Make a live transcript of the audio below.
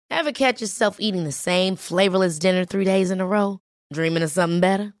Ever catch yourself eating the same flavorless dinner 3 days in a row? Dreaming of something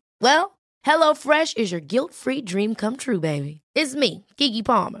better? Well, HelloFresh is your guilt-free dream come true, baby. It's me, Keke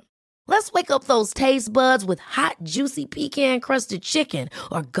Palmer. Let's wake up those taste buds with hot, juicy pecan-crusted chicken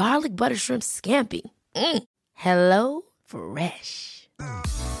or garlic butter shrimp scampi. Hello Fresh.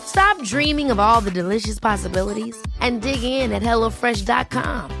 Stop dreaming of all the delicious possibilities and dig in at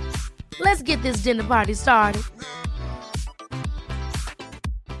HelloFresh.com. Let's get this dinner party started.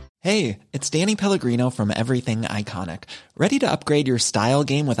 Hey, it's Danny Pellegrino from Everything Iconic. Ready to upgrade your style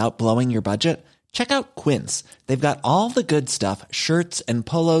game without blowing your budget? Check out Quince. They've got all the good stuff, shirts and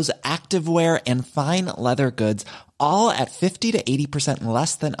polos, activewear, and fine leather goods, all at 50 to 80%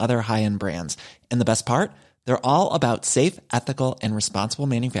 less than other high-end brands. And the best part? They're all about safe, ethical, and responsible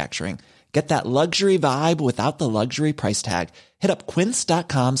manufacturing. Get that luxury vibe without the luxury price tag. Hit up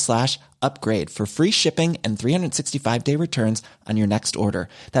quince.com/upgrade for free shipping and 365-day returns on your next order.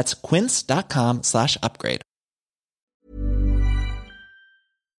 That's quince.com/upgrade.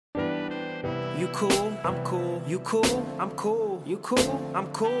 You cool, I'm cool. You cool, I'm cool. You cool, I'm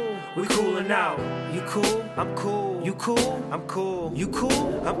cool. We coolin' out. You cool, I'm cool. You cool, I'm cool. You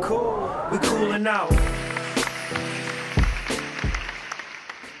cool, I'm cool. We coolin' out.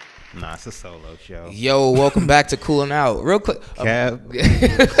 Nah, it's a solo show. Yo, welcome back to Cooling Out. Real quick. Cab.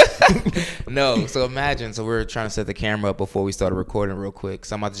 No, so imagine. So we're trying to set the camera up before we started recording real quick.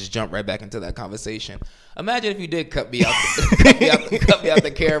 So I'm about to just jump right back into that conversation. Imagine if you did cut me out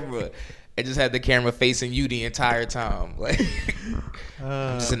the camera and just had the camera facing you the entire time. Like,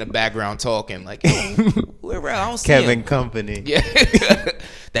 I'm just in the background talking. Like, hey, where I don't see Kevin him. Company. Yeah.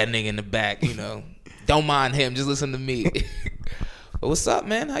 That nigga in the back, you know. Don't mind him. Just listen to me. But what's up,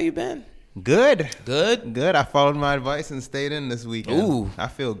 man? How you been? Good. Good? Good. I followed my advice and stayed in this weekend. Ooh. I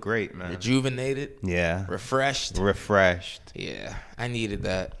feel great, man. Rejuvenated? Yeah. Refreshed? Refreshed. Yeah. I needed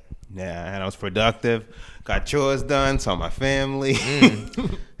that. Yeah, and I was productive. Got chores done, saw my family.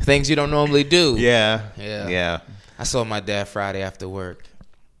 Things you don't normally do. Yeah. I saw my dad Friday after work.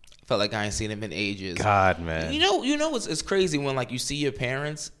 Felt like I ain't seen him in ages. God, man. You know it's crazy when like you see your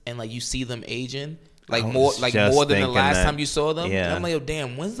parents and like you see them aging. Like I more was like just more than the thinking last that. time you saw them. Yeah. And I'm like, oh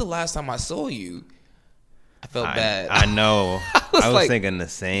damn, when's the last time I saw you? I felt bad. I know. I was like- thinking the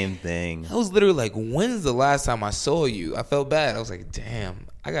same thing. I was literally like, when's the last time I saw you? I felt bad. I was like, damn,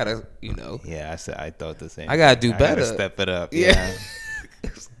 I gotta, you know. Yeah, I thought the same. I gotta do I gotta better. step it up. Yeah. Yeah.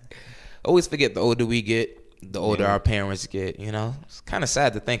 Always forget the older we get, the older our parents get, you know. It's kind of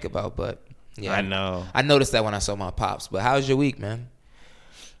sad to think about, but yeah. I know. I noticed that when I saw my pops. But how's your week, man?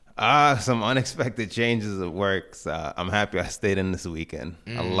 Some unexpected changes at work. So I'm happy I stayed in this weekend.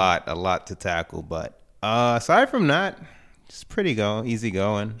 A lot to tackle. But aside from that, just easy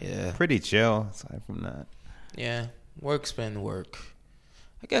going. Yeah. Pretty chill aside from that. Yeah, work's been work.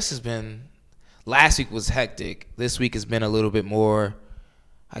 I guess it's been, last week was hectic. This week has been a little bit more,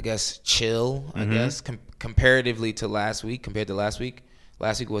 I guess, chill, I guess, comparatively to last week, compared to last week.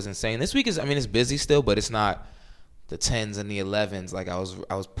 Last week was insane. This week is, I mean, it's busy still, but it's not the 10s and the 11s like I was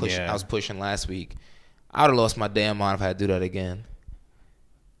pushing. Yeah. I was pushing last week. I would have lost my damn mind if I had to do that again.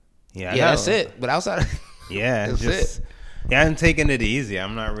 Yeah, Yeah, that's it. But outside, Yeah, That's it. Yeah, I'm taking it easy.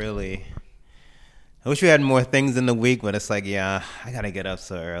 I'm not really. I wish we had more things in the week, but it's like, yeah, I gotta get up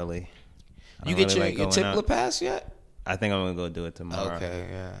so early. you get your Tipler pass yet? I think I'm gonna go do it tomorrow. Okay,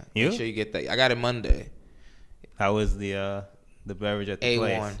 yeah. You? Make sure you get that. I got it Monday. How was the beverage at the A1.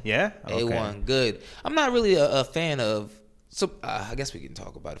 place? Yeah, okay. A1, good. I'm not really a fan of. So I guess we can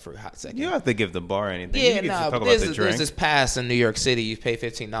talk about it for a hot second. You don't have to give the bar anything. Yeah, you can nah, talk but about there's the drink. this pass in New York City. You pay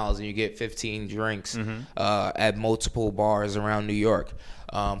 $15 and you get 15 drinks at multiple bars around New York.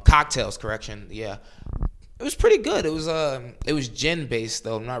 Cocktails, correction. Yeah, it was pretty good. It was gin based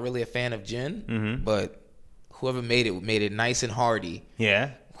though. I'm not really a fan of gin, but whoever made it nice and hearty. Yeah.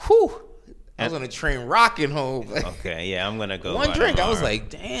 Whew. I was on a train rocking home. Okay, yeah, I'm gonna go. One by drink, I was tomorrow. like,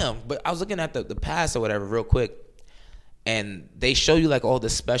 damn. But I was looking at the pass or whatever real quick, and they show you like all the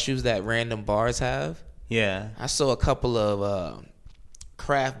specials that random bars have. Yeah. I saw a couple of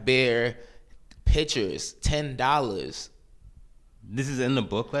craft beer pitchers, $10. This is in the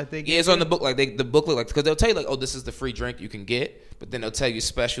booklet they gave Yeah, it's on the book. Like the booklet, like because they'll tell you like, oh, this is the free drink you can get, but then they'll tell you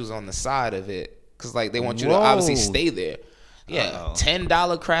specials on the side of it because like they want you to obviously Whoa. stay there. Yeah, Uh-oh.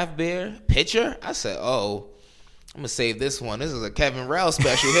 $10 craft beer pitcher. I said, oh, I'm gonna save this one. This is a Kevin Rell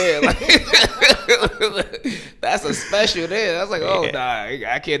special here. Like, that's a special there. I was like, oh nah,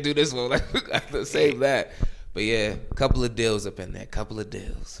 I can't do this one. Like, I have to save that. But yeah, a couple of deals up in there. Couple of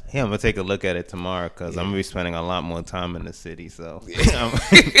deals. Yeah, I'm gonna take a look at it tomorrow because I'm gonna be spending a lot more time in the city. So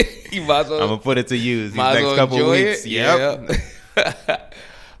You might as well. I'm gonna put it to use these Might as next well couple enjoy weeks. it. Yep. Yeah.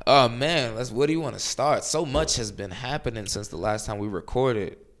 Oh man, where do you want to start? So much has been happening since the last time we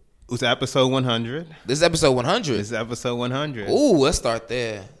recorded. It was episode 100. This is episode 100. This is episode 100. Ooh, let's start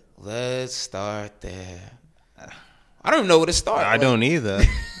there. I don't even know where to start. I don't either.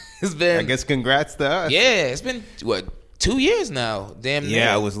 It's been. I guess congrats to us. Yeah, it's been what, 2 years now? Damn near.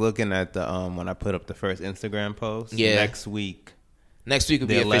 Yeah, I was looking at the when I put up the first Instagram post. Yeah. Next week will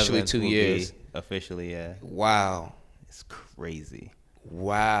be officially 2 years. Officially, yeah. Wow. It's crazy.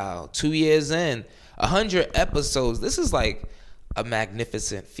 Wow. 2 years in. 100 episodes. This is like a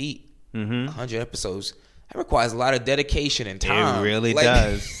magnificent feat. 100 episodes. That requires a lot of dedication and time. It really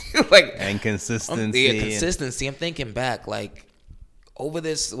does. And consistency. Consistency. I'm thinking back, like, over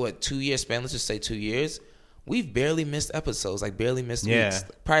this, 2 year span, let's just say 2 years, we've barely missed episodes, like barely missed weeks.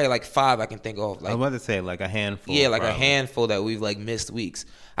 Probably like 5 I can think of. Like, I was about to say like a handful. Yeah, like probably. A handful that we've like missed weeks.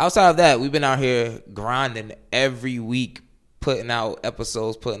 Outside of that, we've been out here grinding every week, putting out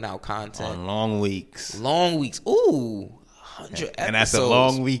episodes, putting out content. On long weeks. Ooh, 100 episodes. And that's a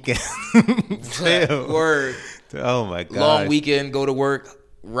long weekend. Word. Oh my God. Long weekend, go to work,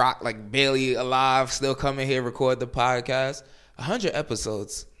 rock like barely alive, still coming here, record the podcast. 100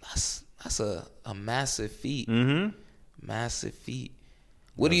 episodes. That's a massive feat. Massive feat.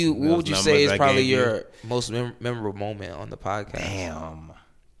 What would you say is probably your most memorable moment on the podcast?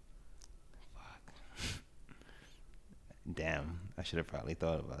 Damn. I should have probably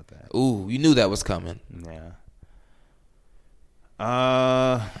thought about that. Ooh, you knew that was coming. Yeah.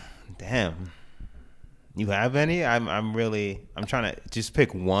 Damn. You have any? I'm trying to just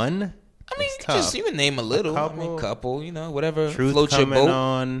pick one. I mean, just even name a little. Couple, whatever. Truth floats your boat.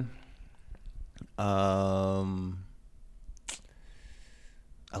 On. I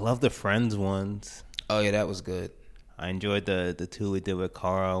love the Friends ones. Oh yeah, that was good. I enjoyed the two we did with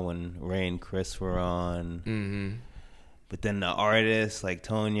Carl when Ray and Chris were on. But then the artist like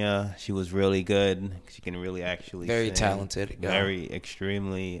Tonya, she was really good. She can really actually very sing. Talented, very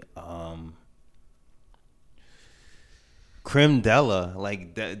extremely. Crimdella,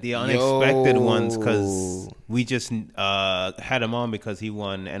 like the unexpected ones, because we just had him on because he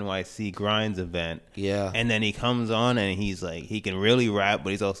won NYC Grinds event. Yeah. And then he comes on and he's like, he can really rap, but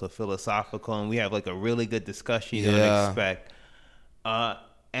he's also philosophical, and we have like a really good discussion you don't expect.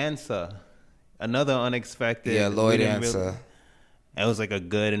 Ansa, another unexpected. Yeah, Lloyd Ansa. It was like a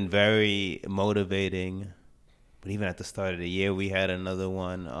good and very motivating. But even at the start of the year, we had another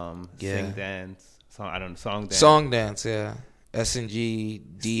one, Sing Dance. Song Dance, yeah. SNG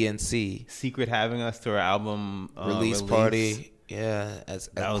DNC. Secret having us to our album release party. Yeah, at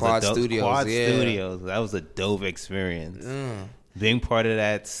Quad Studios. Quad Studios. That was a dope experience. Being part of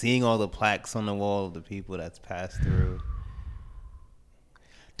that, seeing all the plaques on the wall of the people that's passed through.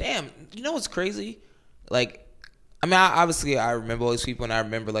 Damn, you know what's crazy? Like, I mean, obviously I remember all these people, and I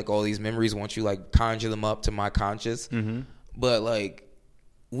remember like all these memories once you like conjure them up to my conscious. But like,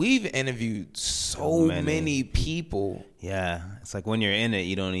 we've interviewed so many people. Yeah. It's like when you're in it,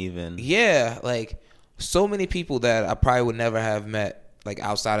 you don't even. Yeah. Like so many people that I probably would never have met like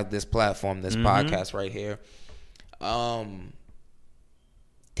outside of this platform, this podcast right here. Damn,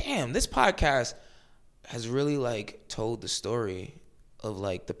 this podcast has really like told the story of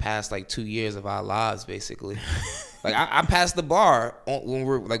like the past like 2 years of our lives, basically. Like I passed the bar when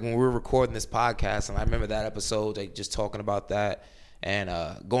we're recording this podcast, and I remember that episode, like just talking about that. And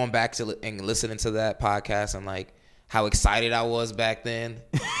going back to and listening to that podcast, and like how excited I was back then.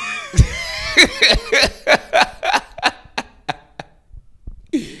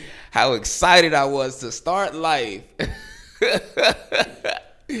 How excited I was to start life. That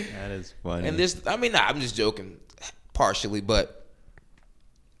is funny. And I'm just joking partially, but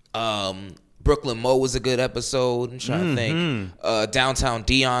Brooklyn Mo was a good episode. I'm trying to think. Downtown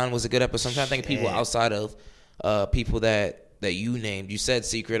Dion was a good episode. I'm trying to think of people outside of people that you named. You said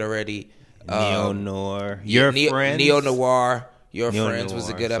Secret already. Neo Noir. Your Friends. Neo Noir. Your Friends was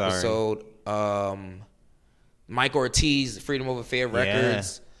a good episode. Mike Ortiz, Freedom Over Fair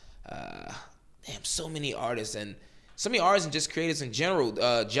Records. Damn, so many artists and just creators in general.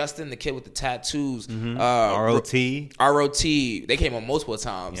 Justin, the kid with the tattoos. ROT. They came on multiple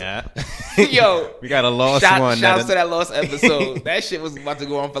times. Yeah. Yo, we got a lost one. Shouts to that lost episode. That shit was about to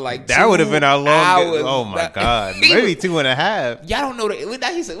go on for like 2 that would have been our longest. hours. Oh my God. Maybe 2.5. Y'all don't know what he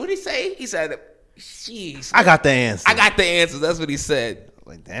said. What did he say? He said, "Jeez, I got the answer. I got the answers." That's what he said.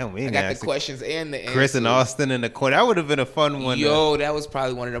 Like, damn, I got the questions and the answers. Chris and Austin in the corner. That would have been a fun one. Yo, that was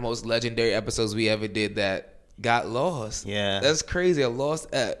probably one of the most legendary episodes we ever did that got lost. Yeah. That's crazy. A lost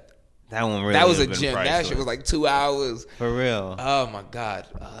ep. That one really That was a gem. That shit was like 2 hours. For real. Oh my God.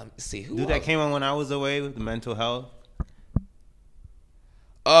 Let's see who Dude, that came on when I was away with the mental health.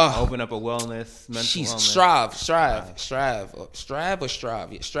 Open up a wellness, mental wellness. Strive.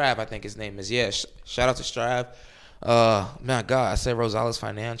 Yeah, Strive, I think his name is. Yeah, shout out to Strive. My God, I said Rosales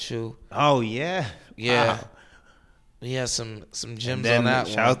Financial. Oh yeah. Yeah. Wow. We had some gems on that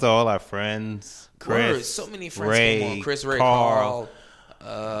one. Shout out to all our friends. Chris, Word, so many friends Ray, came on. Chris, Ray, Carl. oh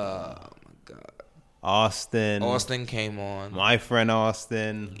my God. Austin came on. My friend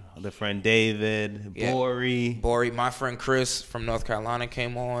Austin, the friend David, Yeah. Bori, My friend Chris from North Carolina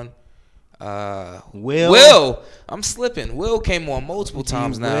came on. Will. I'm slipping. Will came on multiple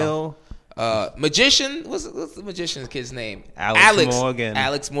times now. Magician, what's the magician's kid's name? Alex Morgan.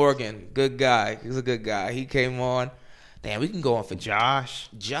 Alex Morgan, good guy. He's a good guy. He came on. Damn, we can go on for Josh.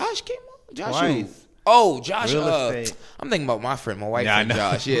 Josh came on. Josh, Twice. who? Oh, Josh. Real estate. I'm thinking about my friend, my wife, Yeah, I friend know.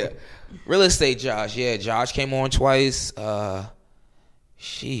 Josh. Yeah, real estate Josh. Yeah, Josh came on twice.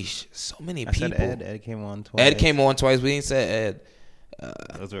 Sheesh, so many I people. said Ed came on twice. Ed came on twice. We didn't say Ed.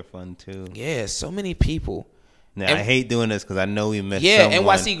 Those were fun too. Yeah, so many people. Now, And- I hate doing this because I know we missed Yeah,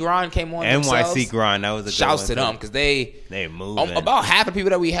 someone. NYC Grind came on. NYC themselves. Grind. That was a good Shouts one, to too. them because they moving. about half the people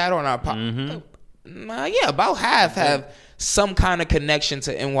that we had on our podcast. Yeah, about half have some kind of connection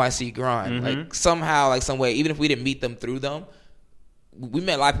to NYC Grind. Like somehow, like some way, even if we didn't meet them through them, we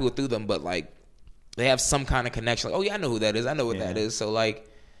met a lot of people through them, but like they have some kind of connection. Like, oh yeah, I know who that is. I know what that is. So like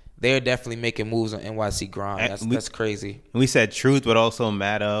they're definitely making moves on NYC Grind. That's crazy. We said Truth, but also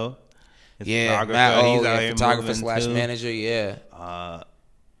Matto. His Yeah, photographer. He's out here photographer moving, / too. manager. Yeah.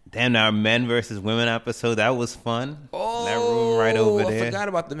 Damn, our men versus women episode, that was fun. Oh, that room right over there. I forgot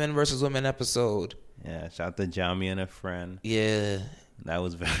about the men versus women episode. Yeah, shout out to Jami and a friend. Yeah. That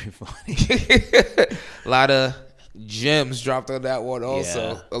was very funny. A lot of gems dropped on that one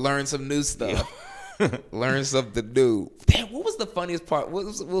also. Yeah. Learn some new stuff. Learn something new. Damn, what was the funniest part? What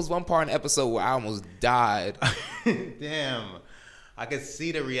was one part in the episode where I almost died? Damn. I could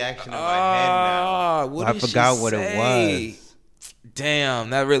see the reaction in my head now. What I did she forgot what say? it was.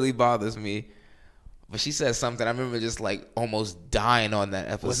 Damn, that really bothers me. But she said something. I remember just like almost dying on that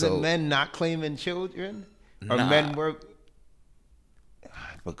episode. Was it men not claiming children? Or Nah. men were... I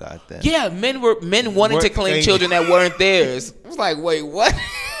forgot that. Yeah, men wanting to claim children that weren't theirs. I was like, wait, what?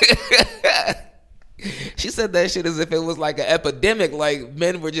 She said that shit as if it was like an epidemic, like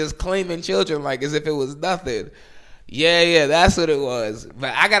men were just claiming children, like as if it was nothing. Yeah, that's what it was.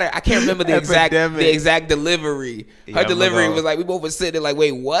 But I can't remember the exact delivery. Her delivery was like we both were sitting there like,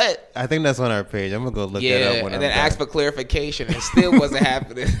 wait, what? I think that's on our page. I'm gonna go look that up. Yeah, When and I'm then asked done. for clarification, and still wasn't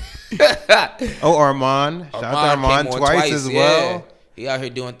happening. Oh, Armand. Shout out to Armand came on twice as well. Yeah. He out here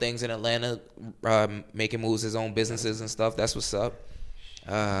doing things in Atlanta, making moves, his own businesses and stuff. That's what's up.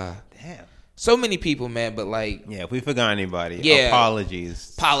 Damn. So many people, man, but like, Yeah, if we forgot anybody, Yeah.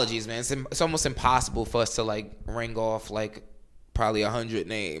 apologies. man. It's almost impossible for us to like ring off like probably 100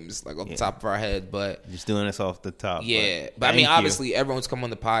 names like off the top of our head, but Just doing this off the top. yeah. But I mean, obviously, everyone's come on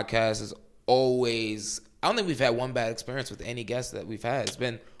the podcast is always. I don't think we've had one bad experience with any guest that we've had. It's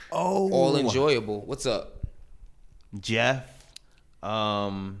been all enjoyable. What's up, Jeff.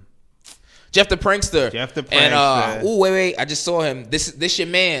 Jeff the Prankster? And wait, I just saw him. This your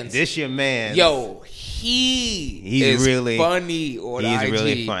man's. This your man. Yo, he's is really funny on He's IG.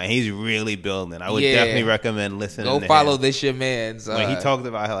 really fun. He's really building. I would Yeah. definitely recommend listening. Go to follow him. this your man's. When he talked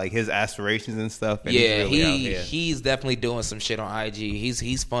about like his aspirations and stuff. And Yeah, he's really out here. he's definitely doing some shit on IG.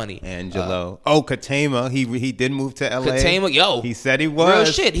 He's funny. Angelo. Katama. He did move to LA. Katama, yo, He said he was. real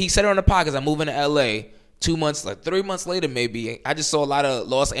shit. He said it on the podcast. I'm moving to LA. 2 months, like 3 months later, maybe. I just saw a lot of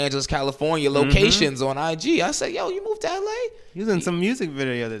Los Angeles, California locations on IG. I said, yo, you moved to LA? He was in some music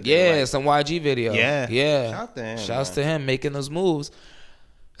video the other day. Yeah, like, some YG video. Yeah. Yeah. Shout to him, Shouts man. to him making those moves.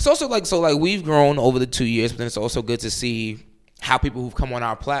 It's also like, we've grown over the 2 years, but then it's also good to see how people who've come on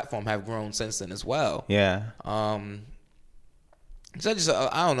our platform have grown since then as well. Yeah. So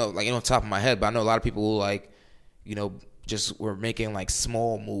I don't know, like, on top of my head, but I know a lot of people who, like, you know, just were making like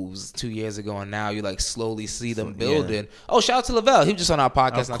small moves 2 years ago, and now you like slowly see them building. Yeah. Oh, shout out to Lavelle. He was just on our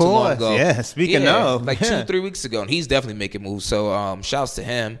podcast not too long ago. Yeah, speaking of. Like 2-3 weeks ago, and he's definitely making moves. So shouts to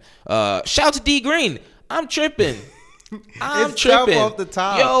him. Shout out to D Green. I'm tripping. I'm It's tripping. tough off the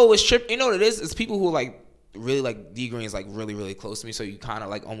top. Yo, it's tripping. You know what it is? It's people who like really like D Green's like really, really close to me, so you kind of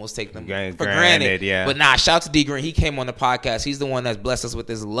like almost take them for granted. Yeah. But nah, shout out to D Green. He came on the podcast. He's the one that's blessed us with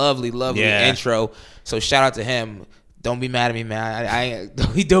this lovely intro. So shout out to him. Don't be mad at me, man.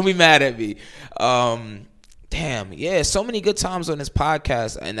 Don't be mad at me. Damn, yeah, so many good times on this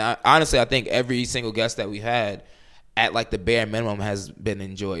podcast, and honestly, I think every single guest that we had at like the bare minimum has been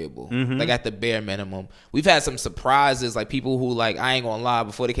enjoyable. Like at the bare minimum, we've had some surprises, like people who like I ain't gonna lie,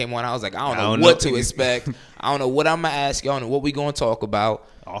 before they came on, I was like, I don't know what to expect. I don't know what I'm gonna ask you. I don't know what we gonna talk about.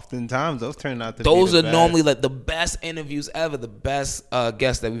 Oftentimes, those turn out to those be are the normally like the best interviews ever, the best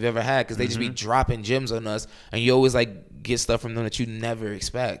guests that we've ever had, because they just be dropping gems on us, and you always like get stuff from them that you never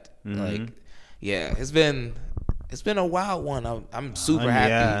expect. Like, yeah, it's been a wild one. I'm super happy.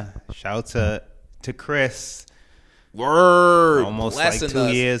 Yeah, shout out to Chris. Word, almost like 2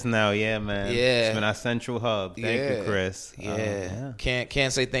 us. years now. Yeah, man. Yeah, it's been our central hub. Thank you, Chris. Yeah,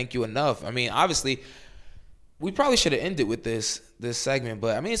 can't say thank you enough. I mean, obviously, we probably should have ended with this segment,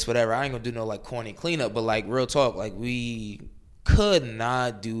 but I mean, it's whatever. I ain't gonna do no like corny cleanup, but like real talk, like we could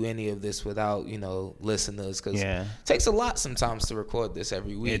not do any of this without listeners, because it takes a lot sometimes to record this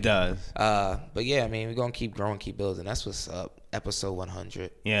every week. It does. But yeah, I mean, we're gonna keep growing, keep building. That's what's up. Episode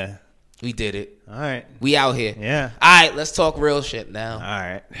 100. Yeah. We did it. All right. We out here. Yeah. All right, let's talk real shit now. All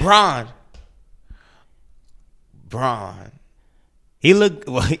right. Bron. He looked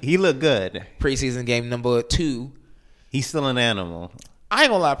good. Preseason game number 2. He's still an animal. I ain't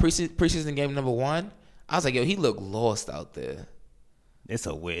gonna lie. Preseason game number 1, I was like, yo, he looked lost out there. It's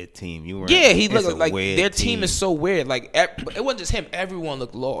a weird team. He looked like their team is so weird. Like it wasn't just him. Everyone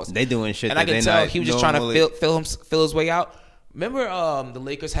looked lost. They doing shit, and I can tell he was just trying to fill his way out. Remember, the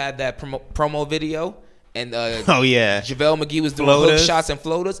Lakers had that promo video, and JaVale McGee was doing hook shots and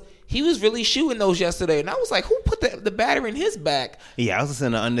floaters. He was really shooting those yesterday, and I was like, who put the battery in his back? Yeah, I was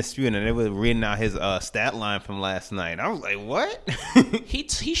listening to Undisputed, and they were reading out his stat line from last night. I was like, what?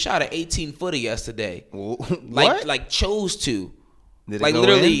 he shot an 18-footer yesterday. What? Like chose to. Did like it go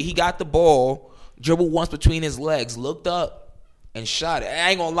literally, in? he got the ball, dribbled once between his legs, looked up, and shot it. I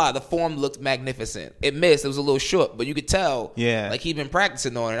ain't gonna lie, the form looked magnificent. It missed. It was a little short, but you could tell. Yeah. Like he'd been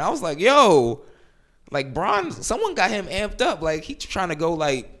practicing on it. I was like, yo, like Bron, someone got him amped up. Like he's trying to go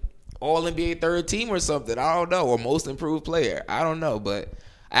like all NBA third team or something. I don't know, or most improved player. I don't know, but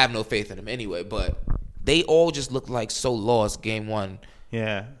I have no faith in him anyway. But they all just looked like so lost game 1.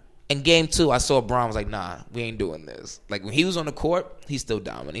 Yeah. And game 2, I saw Bron was like, nah, we ain't doing this. Like when he was on the court, he's still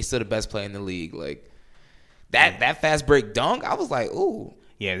dominant. He's still the best player in the league. Like that fast break dunk, I was like, ooh.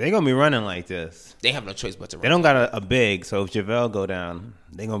 Yeah, they're going to be running like this. They have no choice but to run. They don't got a big, so if JaVale go down,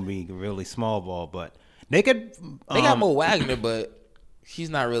 they're going to be really small ball. But they could... they got Mo Wagner, but he's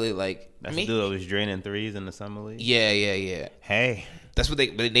not really like... That's the dude that was draining threes in the summer league? Yeah. Hey. That's what they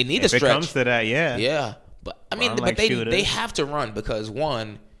need a stretch. If it comes to that, yeah. Yeah. But I mean, but they have to run because,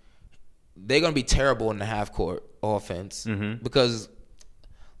 one, they're going to be terrible in the half-court offense because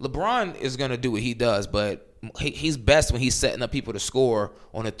LeBron is going to do what he does, but he's best when he's setting up people to score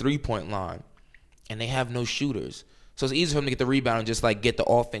on a three-point line, and they have no shooters. So it's easy for him to get the rebound and just like get the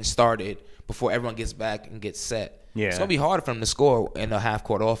offense started before everyone gets back and gets set. Yeah. It's going to be hard for him to score in a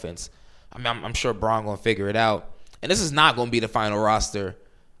half-court offense. I mean, I'm sure Bron going to figure it out. And this is not going to be the final roster.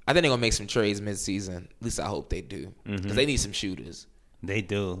 I think they're going to make some trades mid-season. At least I hope they do because they need some shooters. They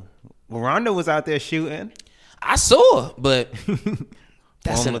do. Well, Rondo was out there shooting. I saw, but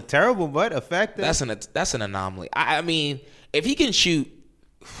that's terrible, but effective. That's an anomaly. I mean, if he can shoot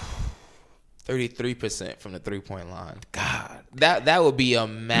 33% from the 3-point line, God, that would be a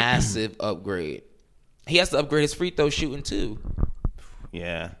massive upgrade. He has to upgrade his free throw shooting too.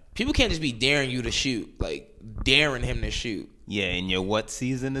 Yeah. People can't just be daring you to shoot, like daring him to shoot. Yeah, and what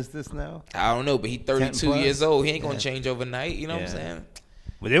season is this now? I don't know, but he's 32 years old. He ain't gonna change overnight. You know what I'm saying?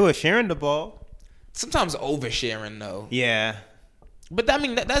 But they were sharing the ball. Sometimes oversharing though. Yeah. But I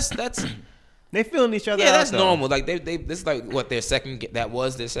mean that's they feeling each other. Yeah, out, that's though. normal. Like this is like what their second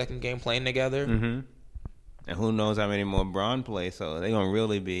game playing together. Mm-hmm. And who knows how many more Bron play? So they gonna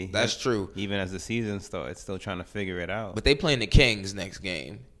really be. That's true. Even as the season starts, still trying to figure it out. But they playing the Kings next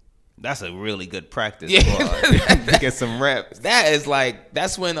game. That's a really good practice squad to get some reps. That's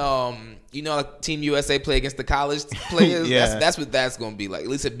when like Team USA play against the college players. Yeah. That's what that's gonna be like. At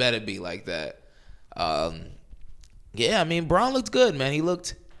least it better be like that. Yeah, I mean Bron looked good, man. He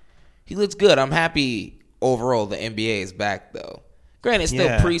looked good. I'm happy overall the NBA is back though. Granted, it's still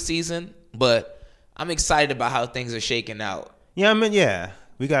preseason, but I'm excited about how things are shaking out. Yeah, I mean,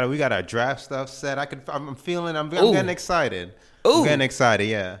 we got our draft stuff set. I'm getting excited. I'm getting excited.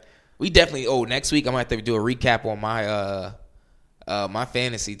 Yeah. We definitely. Next week I'm gonna have to do a recap on my my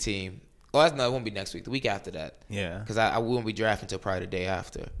fantasy team. Oh, it won't be next week. The week after that. Yeah. Because I won't be drafting until probably the day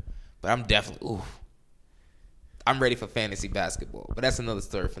after. But I'm definitely. I'm ready for fantasy basketball. But that's another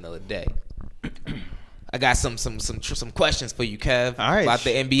story for another day. I got some questions for you, Kev. All right. About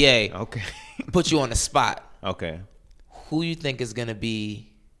the NBA. Okay. Put you on the spot. Okay. Who you think is gonna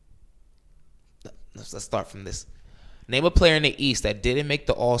be? Let's start from this. Name a player in the East that didn't make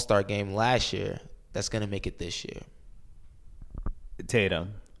the All-Star game last year that's going to make it this year.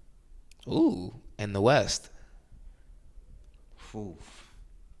 Tatum. Ooh, and the West. Oof.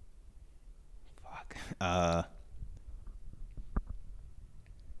 Fuck.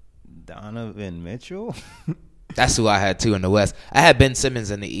 Donovan Mitchell? That's who I had too in the West. I had Ben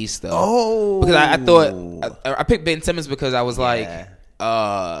Simmons in the East though. Oh, because I thought I picked Ben Simmons because I was like,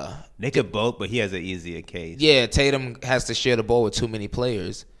 they could both, but he has an easier case. Yeah, Tatum has to share the ball with too many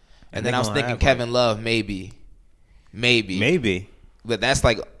players, and then I was thinking Kevin Love maybe, but that's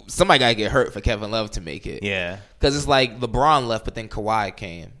like somebody gotta get hurt for Kevin Love to make it. Yeah, because it's like LeBron left, but then Kawhi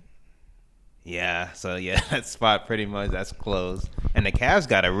came. Yeah, so that spot pretty much that's closed, and the Cavs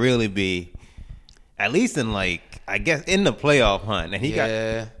gotta really be. At least in I guess in the playoff hunt, and he got.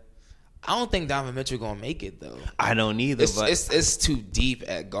 I don't think Donovan Mitchell gonna make it though. I don't either. But it's too deep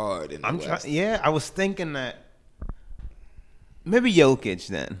at guard. In the West. I was thinking that maybe Jokic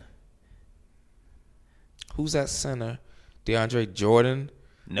then. Who's that center? DeAndre Jordan.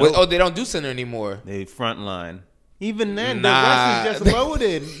 No, Wait, they don't do center anymore. They front line. Even then, the West is just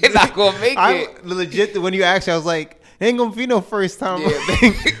loaded. They're not gonna make it. Legit, when you actually, I was like. Ain't gonna be no first time.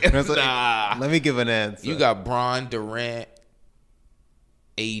 Yeah. Nah. Let me give an answer. You got Bron, Durant,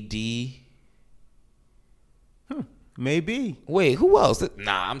 AD. Maybe. Wait, who else?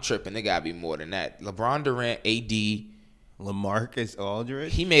 Nah, I'm tripping. There gotta be more than that. LeBron, Durant, AD. LaMarcus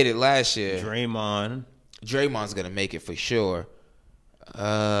Aldridge. He made it last year. Draymond's gonna make it for sure.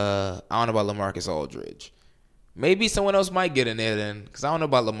 I don't know about LaMarcus Aldridge. Maybe someone else might get in there then, because I don't know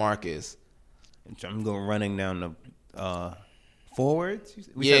about LaMarcus. I'm going running down the forwards.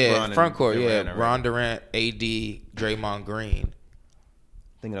 Front court. Bron, Durant, AD, Draymond Green.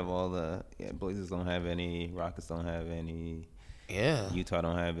 Thinking of all the Blazers don't have any, Rockets don't have any. Yeah, Utah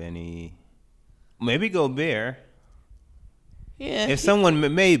don't have any. Maybe Gobert. Yeah, someone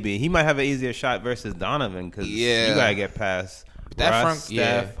maybe he might have an easier shot versus Donovan because you gotta get past that Russ,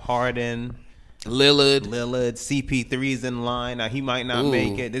 Steph, Harden. Lillard, CP3's in line. Now he might not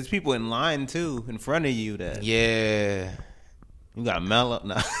make it. There's people in line too in front of you. You got Melo.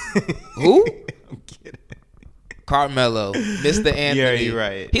 No. Who? I'm kidding. Carmelo, Mr. Anthony. Yeah, you're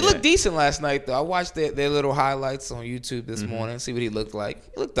right. He looked decent last night though. I watched their little highlights on YouTube this morning. See what he looked like.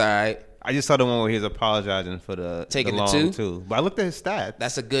 He looked all right. I just saw the one where he was apologizing for taking the long two. Two. But I looked at his stats.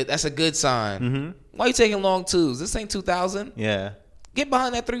 That's a good sign. Why you taking long twos? This ain't 2000. Yeah. Get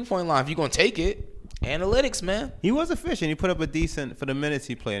behind that 3-point line if you're going to take it. Analytics, man. He was efficient. He put up a decent, for the minutes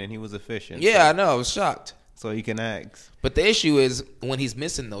he played, and he was efficient. Yeah, I know. I was shocked. So you can ask. But the issue is when he's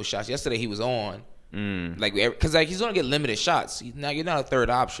missing those shots. Yesterday he was on. Because he's going to get limited shots. Now you're not a third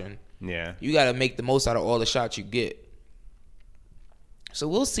option. Yeah. You got to make the most out of all the shots you get. So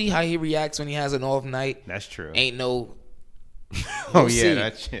we'll see how he reacts when he has an off night. That's true. Ain't no...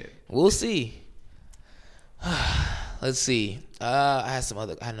 That's shit. We'll see. Let's see. I had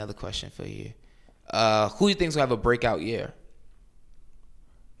another question for you. Who do you think's gonna have a breakout year?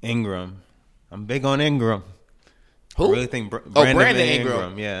 Ingram. I'm big on Ingram. Who? I really think Brandon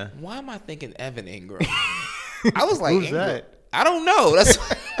Ingram. Yeah. Why am I thinking Evan Ingram? I was like, who's Ingram? that? I don't know. That's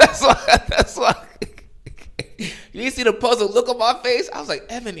why. You didn't see the puzzled look on my face? I was like,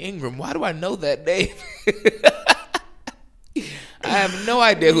 Evan Ingram. Why do I know that name? I have no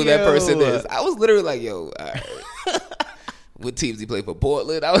idea who that person is. I was literally like, yo, all right. What teams he played for?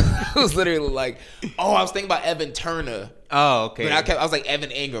 Portland? I was literally like, I was thinking about Evan Turner. Oh, okay. But I was like, Evan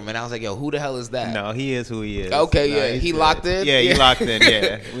Ingram. And I was like, yo, who the hell is that? No, he is who he is. Okay, He locked in? Yeah, he locked in,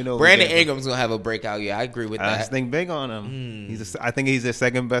 yeah. We know Brandon Ingram's going to have a breakout year. I agree with that. I just think big on him. I think he's the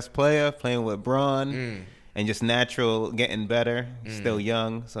second best player, playing with Bron. And just natural getting better. Still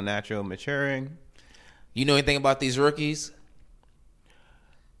young, so natural maturing. You know anything about these rookies?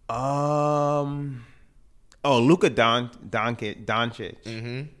 Luka Doncic.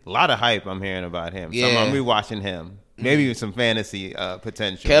 A lot of hype I'm hearing about him. Yeah. So I'm rewatching him. Maybe some fantasy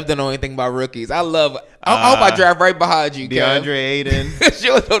potential. Kev don't know anything about rookies. I hope I drive right behind you, Kev. DeAndre Ayton. You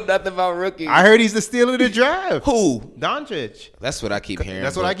don't know nothing about rookies. I heard he's the steal of the draft. Who? Doncic. That's what I keep hearing.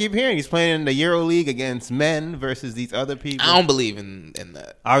 That's what I keep hearing. He's playing in the Euro League against men versus these other people. I don't believe in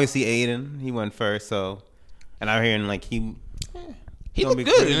that. Obviously, Ayton. He went first, so. And I'm hearing like he looked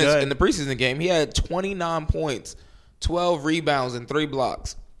good in the preseason game. He had 29 points, 12 rebounds, and 3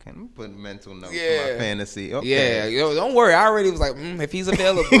 blocks. Can we put mental notes on my fantasy? Okay. Yeah, don't worry. I already was like, if he's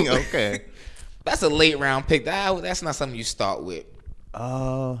available. Okay. That's a late round pick. That's not something you start with.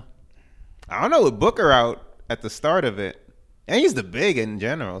 I don't know. With Booker out at the start of it, and he's the big in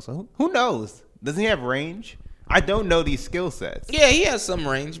general, so who knows? Doesn't he have range? I don't know these skill sets. Yeah, he has some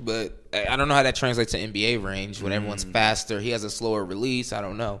range, but I don't know how that translates to NBA range when everyone's faster. He has a slower release. I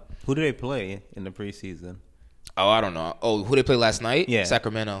don't know. Who do they play in the preseason? Oh, I don't know. Oh, who they played last night? Yeah.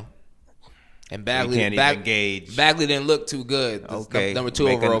 Sacramento. And Bagley, can't even gauge. Bagley didn't look too good. Okay. Number 2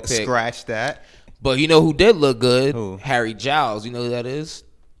 overall pick. Scratch that. But you know who did look good? Who? Harry Giles. You know who that is?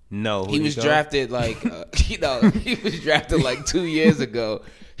 No. He was drafted like, he was drafted like 2 years ago.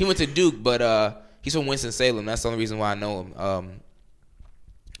 He went to Duke, but he's from Winston-Salem. That's the only reason why I know him.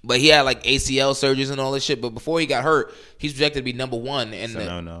 But he had like ACL surgeries and all this shit. But before he got hurt, he's projected to be number 1. And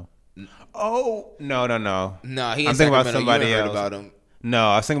no. Oh, no. No, he I'm ain't thinking about Sacramento. somebody You heard else. about him. No,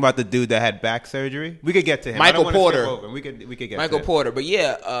 I was thinking about the dude that had back surgery. We could get to him. Michael I don't wanna skip Porter. over him. We could get Michael to him. Porter. But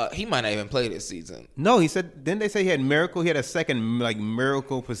yeah, he might not even play this season. No, he said. Didn't they say he had miracle? He had a second like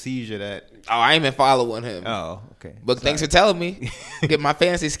miracle procedure that. Oh, I ain't been following him. Oh, okay. But thanks for telling me. Get my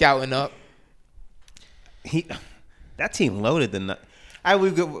fantasy scouting up. That team loaded the.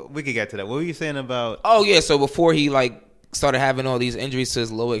 We could get to that. What were you saying about? Oh yeah, so before he like started having all these injuries to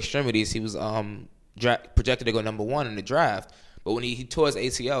his lower extremities, he was projected to go number 1 in the draft. But when he tore his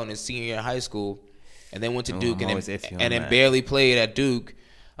ACL in his senior year in high school, and then went to Duke, I'm and always iffy on then that. barely played at Duke,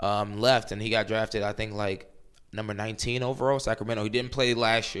 left, and he got drafted, I think, like number 19 overall, Sacramento. He didn't play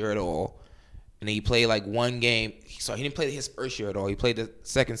last year at all, and he played like one game. So he didn't play his first year at all. He played the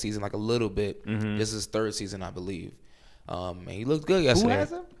second season like a little bit. Mm-hmm. This is his third season, I believe. And he looked good yesterday. Who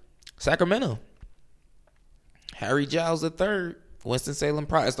has him? Sacramento. Harry Giles III, Winston-Salem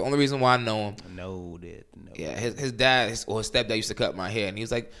Pride. That's the only reason why I know him. No. Yeah, his dad or his stepdad used to cut my hair, and he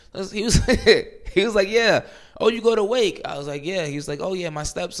was like, yeah. Oh, you go to Wake? I was like, yeah. He was like, oh yeah, my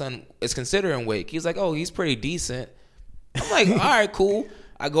stepson is considering Wake. He's like, oh, he's pretty decent. I'm like, all right, cool.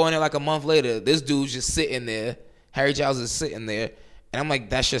 I go in there like a month later. This dude's just sitting there. Harry Giles is sitting there, and I'm like,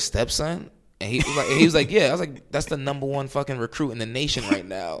 that's your stepson? And he was like, yeah. I was like, that's the number 1 fucking recruit in the nation right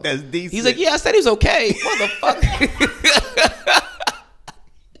now. That's decent. He's like, yeah, I said he was okay. What the fuck?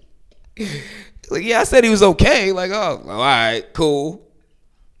 Like, yeah, I said he was okay. Like, oh, all right, cool.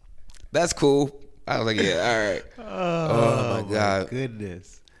 That's cool. I was like, yeah, all right. Oh my God.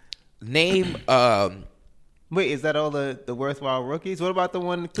 Goodness. Name Wait, is that all the worthwhile rookies? What about the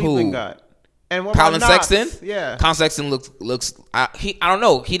one Cleveland got? And what Colin about Knox? Sexton? Yeah. Colin Sexton looks I don't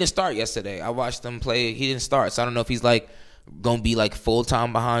know. He didn't start yesterday. I watched him play. He didn't start. So I don't know if he's like gonna be like full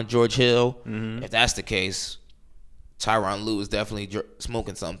time behind George Hill. Mm-hmm. If that's the case, Tyronn Lue is definitely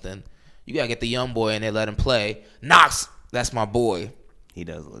smoking something. You gotta get the young boy in there, let him play. Knox, that's my boy. He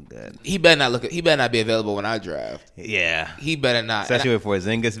does look good. He better not be available when I draft. Yeah. He better not. Especially with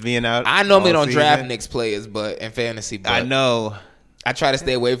Porzingis being out. I normally all don't draft season. Knicks players, but in fantasy, but I know. I try to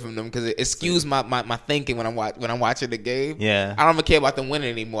stay away from them because it skews my thinking when I'm watching the game. Yeah. I don't even care about them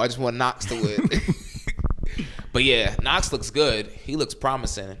winning anymore. I just want Knox to win. But yeah, Knox looks good. He looks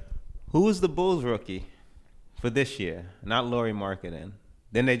promising. Who was the Bulls rookie for this year? Not Lauri Markkanen.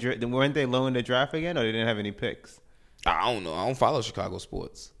 Weren't they low in the draft again, or they didn't have any picks? I don't know. I don't follow Chicago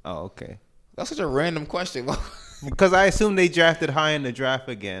sports. Oh, okay. That's such a random question. Because I assumed they drafted high in the draft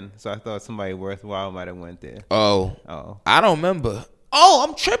again, so I thought somebody worthwhile might have went there. Oh. I don't remember. Oh,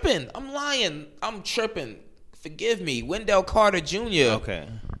 I'm tripping. I'm lying. I'm tripping. Forgive me. Wendell Carter Jr. Okay.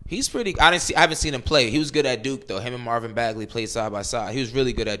 He's pretty. I haven't seen him play. He was good at Duke though. Him and Marvin Bagley played side by side. He was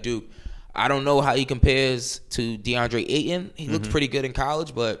really good at Duke. I don't know how he compares to DeAndre Ayton. He looked pretty good in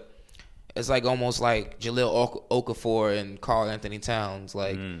college, but it's like almost like Jahlil Okafor and Karl Anthony Towns,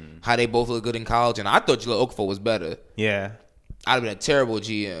 like how they both look good in college. And I thought Jahlil Okafor was better. Yeah. I'd have been a terrible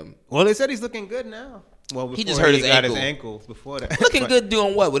GM. Well, they said he's looking good now. Well, He just hurt his got ankle. his ankles before that. Looking good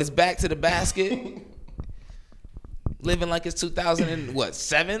doing what? With his back to the basket? Living like it's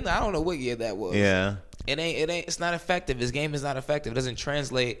 2007? I don't know what year that was. Yeah. It's not effective. His game is not effective. It doesn't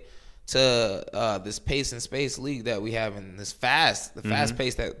translate to this pace and space league that we have in this fast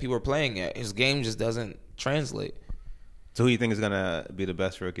pace that people are playing at. His game just doesn't translate. So who do you think is going to be the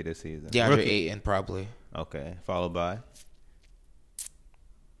best rookie this season? DeAndre Ayton, probably. Okay. Followed by?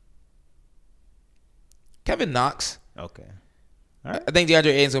 Kevin Knox. Okay. All right. I think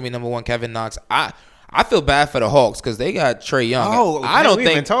DeAndre Ayton's going to be number 1. Kevin Knox. I feel bad for the Hawks because they got Trae Young. Oh, I don't we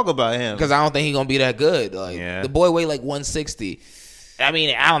think even talk about him because I don't think he's gonna be that good. Like Yeah. the boy weighed like 160. I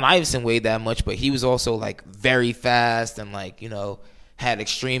mean, Allen Iverson weighed that much, but he was also like very fast and like had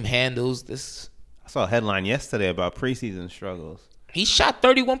extreme handles. I saw a headline yesterday about preseason struggles. He shot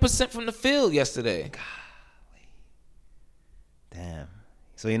 31% from the field yesterday. Damn.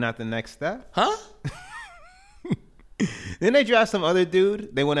 So you're not the next step? Huh? Didn't they draft some other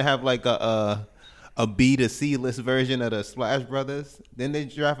dude? They want to have like a a B to C list version of the Splash Brothers. Then they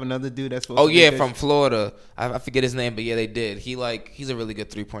draft another dude that's supposed to be good. from Florida. I forget his name, but yeah, they did. He's a really good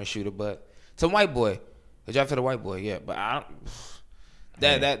 3-point shooter, but it's a white boy. They drafted a white boy, yeah, but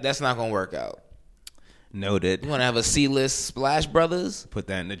that's not gonna work out. Noted. You want to have a C-list Splash Brothers? Put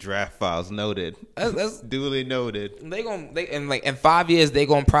that in the draft files. Noted. That's Duly noted. In 5 years they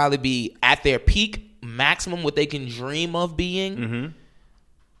gonna probably be at their peak maximum, what they can dream of being. Mm-hmm.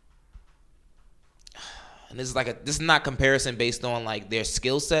 And this is not comparison based on like their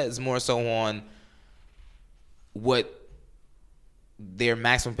skill set. It's more so on what their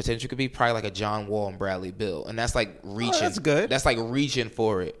maximum potential could be. Probably like a John Wall and Bradley Beal, and that's like reaching. that's good. That's like reaching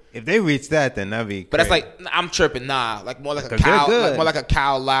for it. If they reach that, then that'd be. But great. that's like I'm tripping. Nah, like more like a They're Kyle, good. like more like a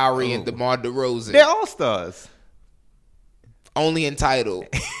Kyle Lowry and DeMar DeRozan. They're all stars. Only entitled.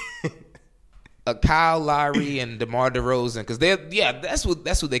 A Kyle Lowry and DeMar DeRozan, because that's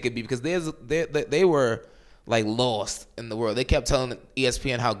what they could be, because they were like lost in the world. They kept telling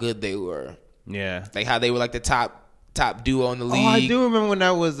ESPN how good they were. Yeah, Like how they were like the top duo in the league. Oh, I do remember when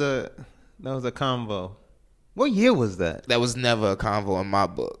that was a convo. What year was that? That was never a convo in my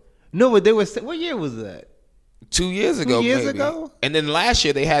book. No, but they were. What year was that? 2 years ago, 2 years maybe. ago? And then last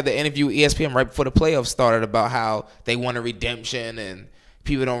year they had the interview with ESPN right before the playoffs started about how they wanted redemption and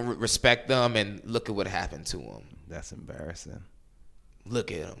people don't respect them, and look at what happened to them. That's embarrassing.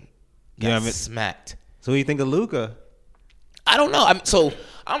 Look at them. Yeah, Got smacked. So what do you think of Luka? I don't know. I'm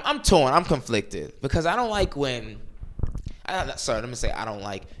torn. I'm conflicted because I don't like when. Let me say I don't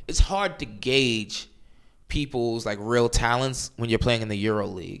like. It's hard to gauge people's like real talents when you're playing in the Euro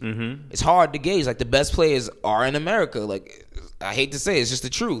League. Mm-hmm. It's hard to gauge. Like the best players are in America. Like I hate to say it, it's just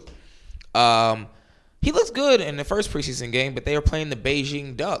the truth. He looks good in the first preseason game, but they were playing the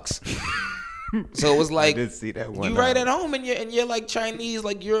Beijing Ducks. So it was like, I did see that one. You right at home, and you're like Chinese,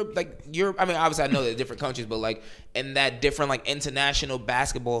 like you're. I mean, obviously I know they're different countries, but like in that different like international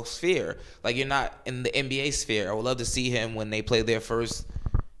basketball sphere, like you're not in the NBA sphere. I would love to see him when they play their first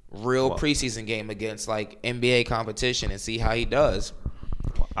real preseason game against like NBA competition and see how he does.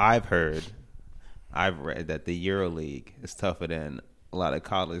 I've read that the EuroLeague is tougher than a lot of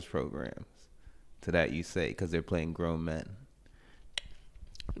college programs. To that you say, because they're playing grown men.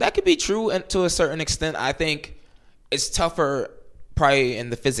 That could be true, and to a certain extent, I think it's tougher probably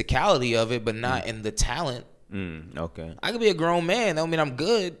in the physicality of it, but not in the talent. Okay. I could be a grown man. That don't mean I'm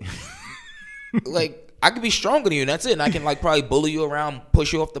good. Like I could be stronger than you, and that's it. And I can like probably bully you around,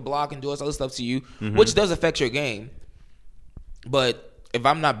 push you off the block, and do all this other stuff to you, which does affect your game. But if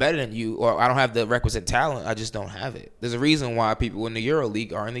I'm not better than you, or I don't have the requisite talent, I just don't have it. There's a reason why people in the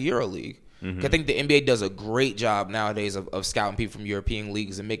EuroLeague are in the EuroLeague. I think the NBA does a great job nowadays of scouting people from European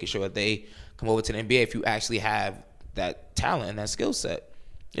leagues and making sure that they come over to the NBA if you actually have that talent and that skill set.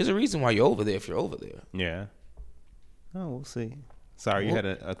 There's a reason why you're over there if you're over there. Yeah. Oh, we'll see. Sorry, you had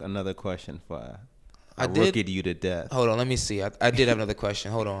another question for I did. rookied you to death. Hold on, let me see. I did have another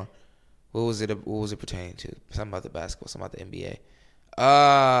question. Hold on. What was it pertaining to? Something about the basketball, something about the NBA.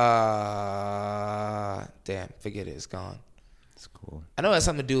 Damn, forget it. It's gone. It's cool. I know it has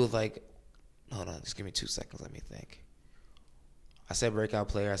something to do with like. Hold on, just give me 2 seconds. Let me think. I said breakout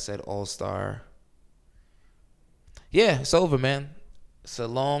player. I said all-star. Yeah, it's over, man. It's a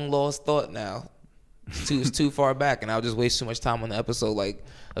long lost thought now. It's too far back, and I'll just waste too much time on the episode, like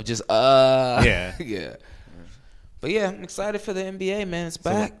of just Yeah. yeah. But yeah, I'm excited for the NBA, man. It's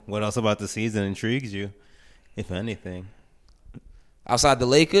back. So what else about the season intrigues you, if anything? Outside the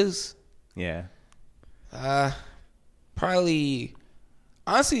Lakers, Yeah. probably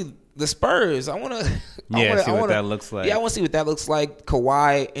honestly. The Spurs, I want to see what that looks like. Yeah, I want to see what that looks like.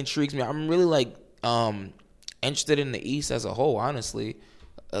 Kawhi intrigues me. I'm really like interested in the East as a whole. Honestly,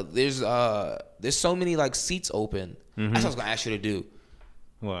 there's so many like seats open. That's what I was gonna ask you to do.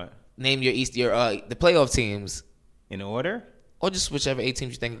 What? Name your the playoff teams In order? or just whichever 8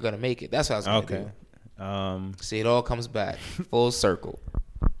 teams you think are gonna make it. That's what I was gonna do. See, it all comes back full circle.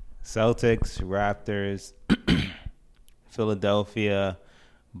 Celtics, Raptors, Philadelphia,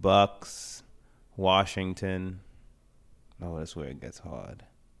 Bucks, Washington. Oh, that's where it gets hard.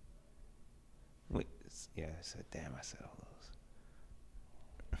 Wait, yeah, I said all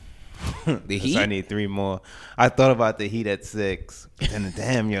those. The Heat? I need 3 more. I thought about the Heat at 6. And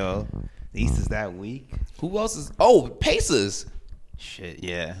damn, yo, the East is that weak. Who else is? Oh, Pacers. Shit,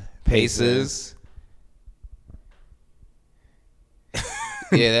 yeah. Pacers.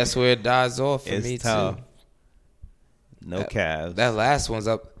 Yeah, that's where it dies off for me tough. too. No Cavs. That last one's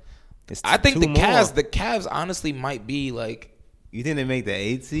up. It's I think the 2 Cavs honestly might be like. You think they make the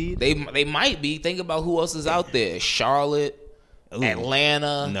 8 seed? They might be. Think about who else is out there. Charlotte. Ooh.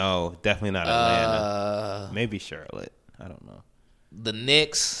 Atlanta. No, definitely not Atlanta. Maybe Charlotte. I don't know. The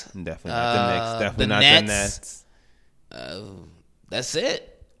Knicks. Definitely not the Knicks. Definitely not Nets. the Nets. That's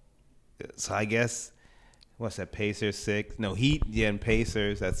it. So I guess, what's that, Pacers 6? No, Heat, and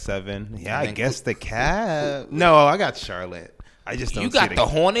Pacers, that's 7. Yeah, I guess the Cavs. No, I got Charlotte. I just don't You see got the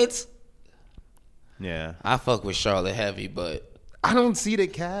Hornets? Yeah. I fuck with Charlotte heavy, but I don't see the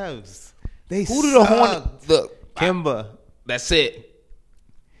Cavs. They who do the suck. Hornets? Kemba. That's it.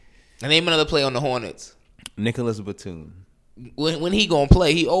 And name another play on the Hornets. Nicholas Batum. When he gonna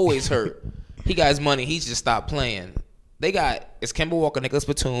play, he always hurt. He got his money. He's just stopped playing. They got it's Kemba Walker, Nicholas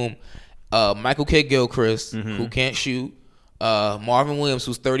Batum, Michael Kidd-Gilchrist, who can't shoot, Marvin Williams,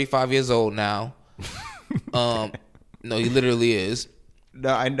 who's 35 years old now. No, he literally is. No,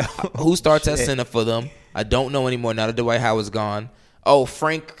 I know. Who starts at center for them? I don't know anymore now that Dwight Howard's gone. Oh,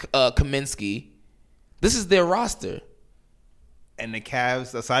 Frank Kaminsky. This is their roster. And the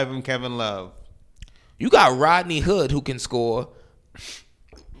Cavs, aside from Kevin Love. You got Rodney Hood who can score.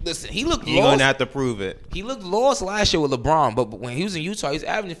 Listen, he looked You're lost. going to have to prove it. He looked lost last year with LeBron, but when he was in Utah, he's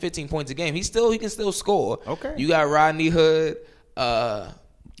averaging 15 points a game. He can still score. Okay. You got Rodney Hood.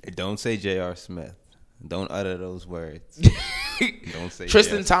 Don't say J.R. Smith. Don't utter those words. Don't say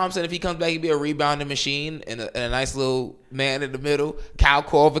Tristan J.R. Thompson, if he comes back, he'd be a rebounding machine and a nice little man in the middle. Kyle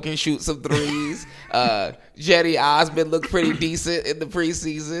Korver can shoot some threes. Jetty Osman looked pretty decent in the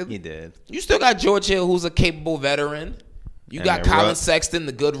preseason. He did. You still got George Hill, who's a capable veteran. You And got then Colin Sexton,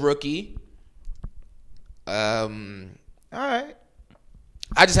 the good rookie. All right.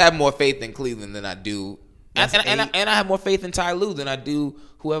 I just have more faith in Cleveland than I do. And I have more faith in Ty Lue than I do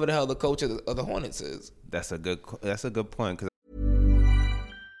whoever the hell the coach of the Hornets is. That's a good point. 'Cause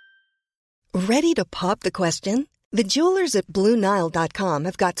Ready to pop the question? The jewelers at BlueNile.com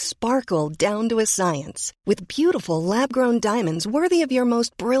have got sparkle down to a science with beautiful lab-grown diamonds worthy of your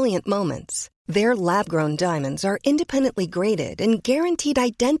most brilliant moments. Their lab-grown diamonds are independently graded and guaranteed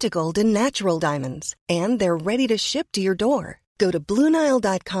identical to natural diamonds, and they're ready to ship to your door. Go to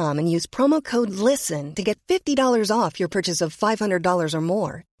BlueNile.com and use promo code LISTEN to get $50 off your purchase of $500 or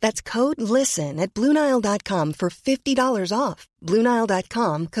more. That's code LISTEN at BlueNile.com for $50 off.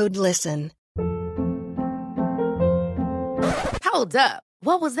 BlueNile.com, code LISTEN. Hold up.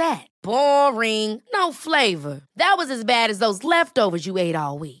 What was that? Boring. No flavor. That was as bad as those leftovers you ate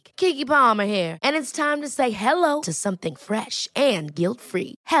all week. Keke Palmer here, and it's time to say hello to something fresh and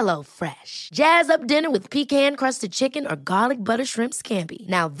guilt-free. Hello Fresh. Jazz up dinner with pecan-crusted chicken or garlic butter shrimp scampi.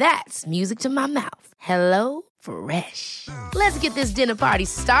 Now that's music to my mouth. Hello Fresh. Let's get this dinner party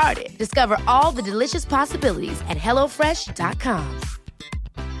started. Discover all the delicious possibilities at HelloFresh.com.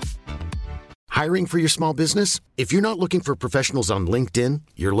 Hiring for your small business? If you're not looking for professionals on LinkedIn,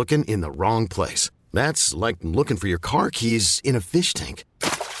 you're looking in the wrong place. That's like looking for your car keys in a fish tank.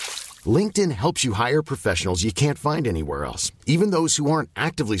 LinkedIn helps you hire professionals you can't find anywhere else, even those who aren't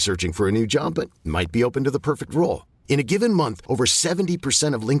actively searching for a new job but might be open to the perfect role. In a given month, over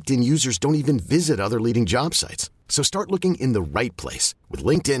 70% of LinkedIn users don't even visit other leading job sites. So start looking in the right place. With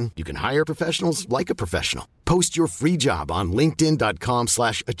LinkedIn, you can hire professionals like a professional. Post your free job on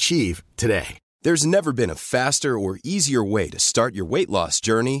linkedin.com/achieve today. There's never been a faster or easier way to start your weight loss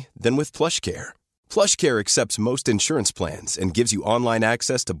journey than with PlushCare. PlushCare accepts most insurance plans and gives you online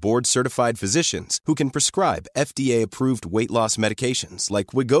access to board-certified physicians who can prescribe FDA-approved weight loss medications like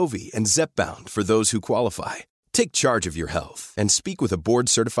Wegovy and Zepbound for those who qualify. Take charge of your health and speak with a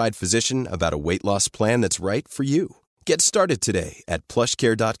board-certified physician about a weight loss plan that's right for you. Get started today at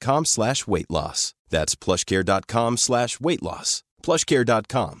plushcare.com/weight loss. That's plushcare.com/weight loss.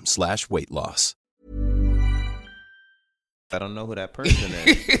 plushcare.com/weight loss. I don't know who that person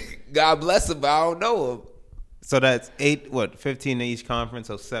is. God bless him, but I don't know him. So that's 15 in each conference,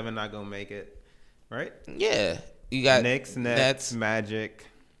 so 7 not going to make it, right? Yeah. You got Knicks, Nets, Magic.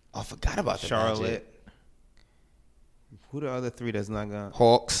 I forgot about the Charlotte. Magic. Who the other 3 that's not going?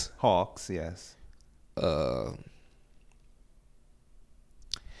 Hawks, yes.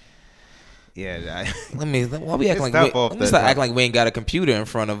 Yeah. Why we acting like we ain't got a computer in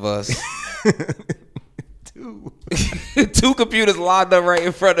front of us? 2. 2 computers lined up right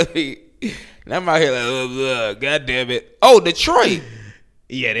in front of me. And I'm out here like, God damn it. Oh, Detroit.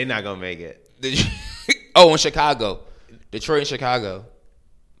 Yeah, they're not going to make it. In Chicago. Detroit and Chicago.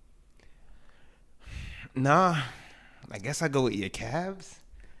 Nah. I guess I go with your Cavs.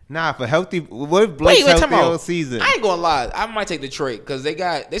 Nah, for healthy. What if Blake's healthy all season? I ain't gonna lie. I might take Detroit because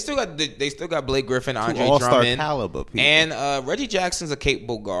they still got Blake Griffin, Andre all-star Drummond, caliber people. and Reggie Jackson's a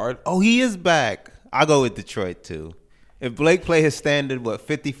capable guard. Oh, he is back. I'll go with Detroit too. If Blake play his standard,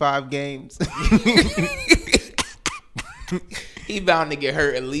 55 games? He bound to get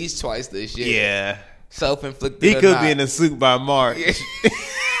hurt at least twice this year. Yeah. Self-inflicted. He could be in a suit by March.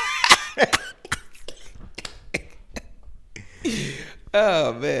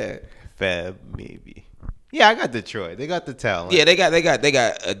 Oh man. Fab, maybe. Yeah, I got Detroit. They got the talent. Yeah, they got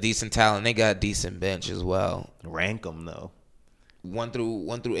a decent talent. They got a decent bench as well. Rank them though. 1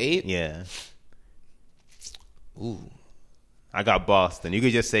 through 8. Yeah. Ooh, I got Boston. You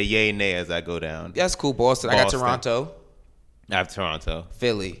could just say yay, nay as I go down. that's cool. Boston. I got Toronto. I have Toronto.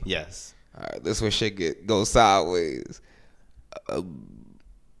 Philly. Yes. All right, this where shit go sideways.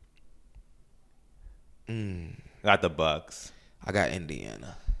 Got the Bucks. I got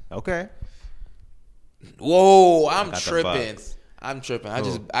Indiana. Okay. Whoa, I'm Got the tripping. Bucks. I'm tripping.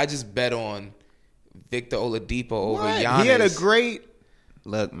 Who? I just bet on Victor Oladipo over What? Giannis. He had a great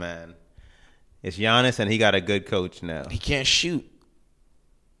look, man. It's Giannis, and he got a good coach now. He can't shoot.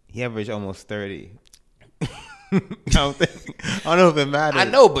 He averaged almost 30. I don't know if it matters. I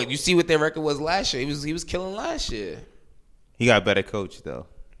know, but you see what their record was last year. He was killing last year. He got a better coach though.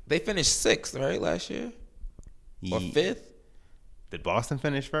 They finished 6th, right, last year? Or 5th? Did Boston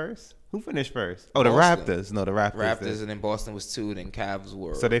finish first? Who finished first? Oh, Boston. the Raptors. No, the Raptors. Raptors, did. and then Boston was 2, then Cavs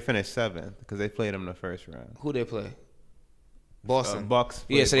were. So they finished 7th because they played them in the first round. Who they play? Boston. Bucks.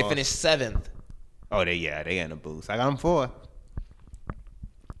 Yeah, so they Boston. finished 7th. Oh, they in a boost. I got them 4.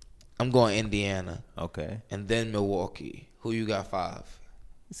 I'm going Indiana. Okay, And then Milwaukee. Who you got 5?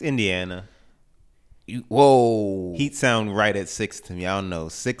 it's Indiana. Whoa. Heat sound right at 6 to me. I don't know.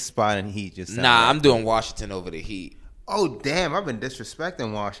 6th spot and Heat just sound Nah, right. I'm doing Washington over the Heat. Oh damn! I've been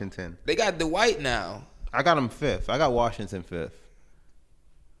disrespecting Washington. They got Dwight now. I got them 5th. I got Washington 5th.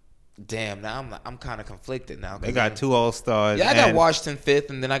 Damn, now I'm kind of conflicted now. They got 2 All-Stars. Yeah, I got Washington 5th,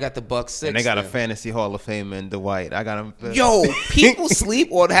 and then I got the Bucks 6th. And they got a then. fantasy Hall of Fame in Dwight. I got them 5th. Yo, people sleep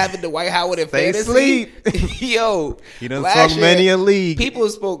on having Dwight Howard in They fantasy. sleep. Yo, He done last sung many year, a league. People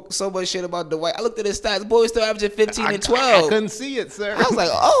spoke so much shit about Dwight. I looked at his stats. The boy was still averaging 15 and 12. I couldn't see it, sir. I was like,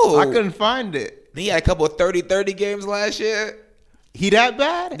 oh. I couldn't find it. He had a couple of 30-30 games last year. He that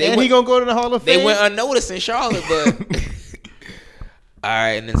bad? They And went- he gonna go to the Hall of Fame? They went unnoticed in Charlotte, but all right.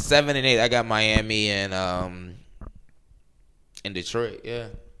 And then 7 and 8, I got Miami and Detroit. Yeah,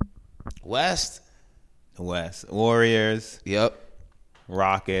 West. Warriors, Yep.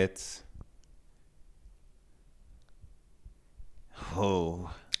 Rockets. Oh.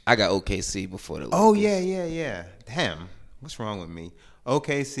 I got OKC before the Lakers. Oh, yeah. Damn. What's wrong with me?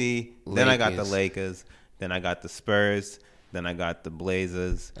 OKC. Then I got the Lakers. Lakers. Then I got the Spurs. Then I got the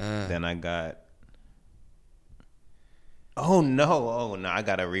Blazers. Then I got... Oh, no. I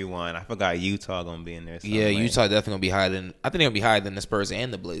got to rewind. I forgot Utah going to be in there. Yeah, somewhere. Utah definitely gonna be higher than. I think they're gonna be higher than the Spurs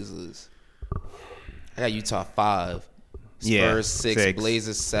and the Blazers. I got Utah 5, Spurs Yeah, 6,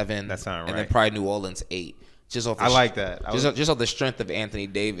 Blazers 7. That sound And then right. probably New Orleans 8. Just off. I like that. Just off the strength of Anthony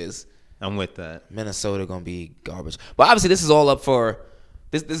Davis. I'm with that. Minnesota gonna be garbage. But obviously, this is all up for.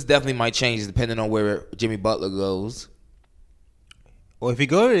 This definitely might change depending on where Jimmy Butler goes. Well, if you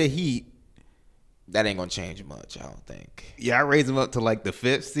go to the Heat, That ain't gonna change much. I don't think. yeah, I raise him up to like the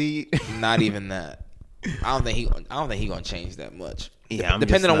 5th seed. Not even that. I don't think he gonna change that much. Yeah, I'm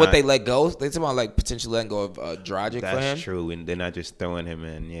depending just on what not- they let go. They talking about like potentially letting go of Dragic for him. That's true, and they're not just throwing him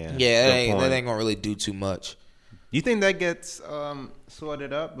in. Yeah, Yeah, Good point. that ain't gonna really do too much. You think that gets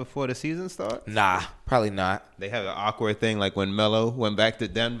sorted up before the season starts? Nah, probably not. They have an awkward thing like when Melo went back to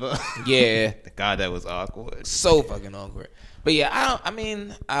Denver. Yeah, God, that was awkward. so fucking awkward. But yeah,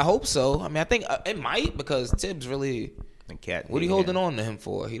 I hope so. I mean, I think it might because Tibbs really. And Cat, What are you holding on to him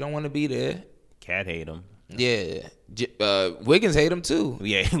for? He don't want to be there. Cat hate him. Yeah, Wiggins hate him too.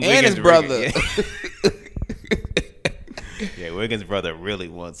 Yeah, and Wiggins his brother. Yeah. Yeah, Wiggins' brother really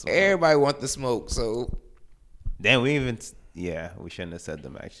wants some. Everybody want the smoke. So Damn, we shouldn't have said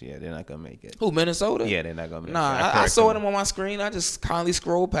them actually. Yeah, they're not gonna make it. who? Minnesota? Yeah, they're not gonna make it. Nah, I correct saw them. them on my screen. I just kindly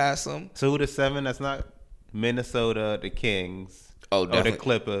scrolled past them. So who the 7? That's not Minnesota, the Kings. Oh, or the definitely.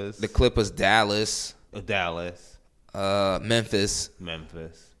 Clippers. The Clippers, Dallas, Dallas, Memphis.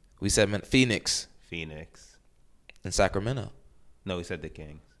 Memphis, We said Phoenix Phoenix. and Sacramento. No, we said the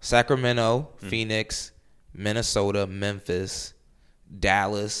Kings. Sacramento, Phoenix, Minnesota, Memphis,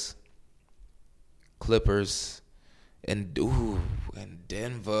 Dallas, Clippers, and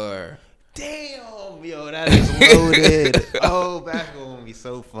Denver. Damn, yo, that is loaded. Oh, basketball gonna be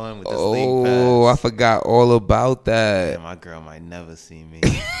so fun with this league Oh, I pass. forgot all about that. Damn, my girl might never see me.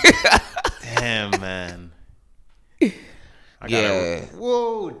 Damn, man. Yeah.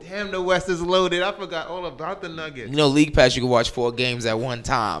 Whoa, damn, the West is loaded. I forgot all about the Nuggets. You know, League Pass, you can watch 4 games at one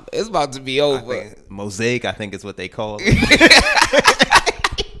time. It's about to be I over. think Mosaic, I think is what they call it.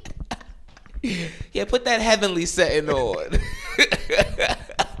 Yeah, put that heavenly setting on.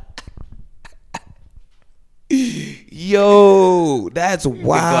 Yo, that's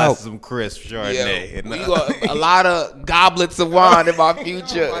wild. Some crisp Chardonnay. Yeah, we got a lot of goblets of wine in my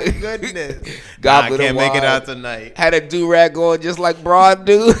future. Oh my goodness. Goblet I can't of make it wine. out tonight. Had a do-rag on just like Braun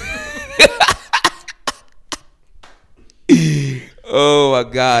do. Oh my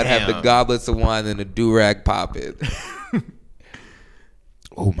God! Damn. Have the goblets of wine and the do-rag popping.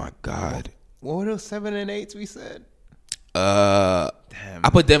 Oh my God! What were those 7 and 8s we said? I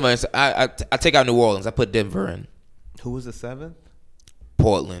put Denver in. I take out New Orleans. I put Denver in. Who was the 7th?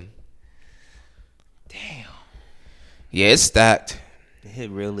 Portland. Damn. Yeah, it's stacked.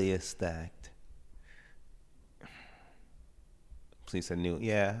 It really is stacked. So you said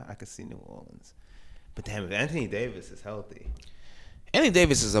I could see New Orleans. But damn, if Anthony Davis is healthy. Anthony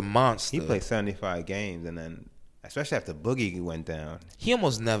Davis is a monster. He played 75 games, and then, especially after Boogie went down. He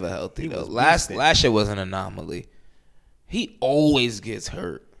almost never healthy, though. was Last year was an anomaly. He always gets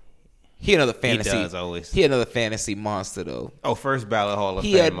hurt. He another fantasy. He does always. He another fantasy monster, though. Oh, first ballot Hall of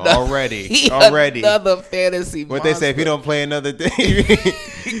He Famer already. He already. another fantasy What monster. they say, if you don't play another day,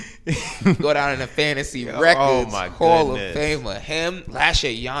 go down in the fantasy Oh, records my Hall of goodness. Famer. Him last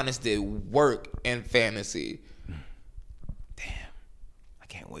year, Giannis did work in fantasy. I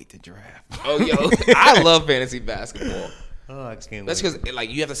can't wait to draft. Oh, yo, I love fantasy basketball. Oh, I can't That's wait. because like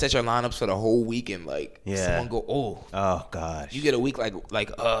you have to set your lineups for the whole week, and like someone go, Oh gosh. you get a week like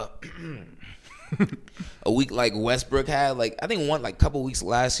a week like Westbrook had. Like I think one like couple weeks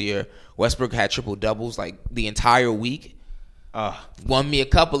last year, Westbrook had triple doubles like the entire week. Won me a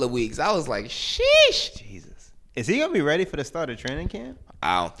couple of weeks. I was like, sheesh. Jesus. Is he gonna be ready for the start of training camp?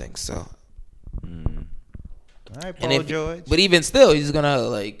 I don't think so. All right, Paul George. But even still, he's gonna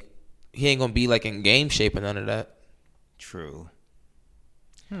like he ain't gonna be like in game shape and none of that. True.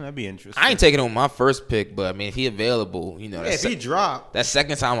 That'd be interesting. I ain't taking him on my first pick, but I mean if he available, you know, if he dropped, that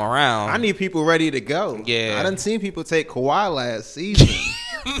second time around, I need people ready to go. Yeah. I done seen people take Kawhi last season.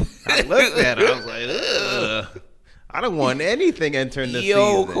 I looked at it. I was like, ugh. I don't want anything entering the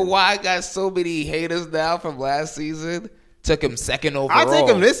Yo, season. Kawhi got so many haters now from last season. Took him second overall. I'll take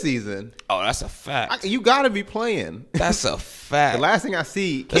him this season. Oh, that's a fact. You got to be playing. That's a fact. The last thing I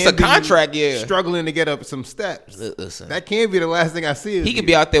see, That's a contract year. Struggling to get up some steps. Listen, That can't be the last thing I see. Of he you. could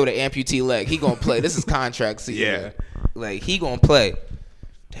be out there with an amputee leg. He gonna play. This is contract season. Yeah. Like he gonna play.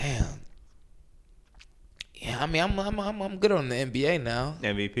 Damn. Yeah, I mean, I'm good on the NBA now.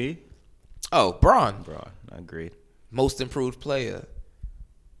 MVP. Oh, Braun, Bro, I agree. most improved player.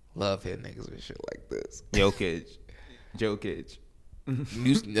 Love hitting niggas with shit like this. Jokic.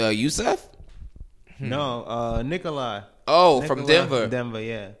 Yusef? No, Nikolai. Oh, from Denver. Denver,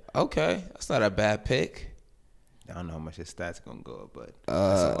 yeah. Okay, that's not a bad pick. I don't know how much his stats gonna go up, but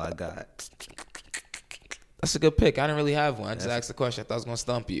that's all I got. That's a good pick. I didn't really have one. I just asked the question. I thought I was gonna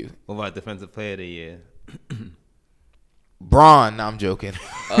stump you. What about Defensive Player of the Year? Braun. No, I'm joking.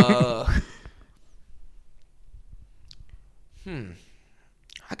 I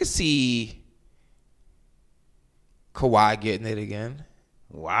could see Kawhi getting it again.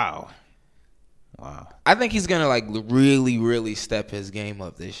 Wow. I think he's gonna like really, really step his game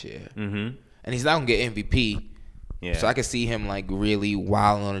up this year. Mm-hmm. And he's not gonna get MVP. Yeah. So I could see him like really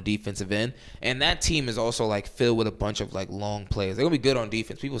wilding on the defensive end. And that team is also like filled with a bunch of like long players. They're gonna be good on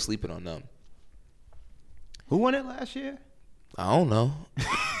defense. People sleeping on them. Who won it last year? I don't know.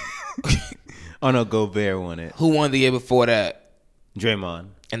 Oh no, Gobert won it. Who won the year before that? Draymond.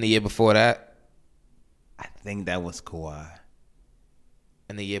 And the year before that? I think that was Kawhi.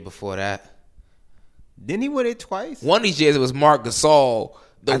 And the year before that? Didn't he win it twice? One of these years it was Marc Gasol.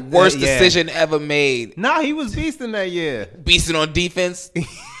 The worst decision ever made. Nah, he was beasting that year. Beasting on defense. He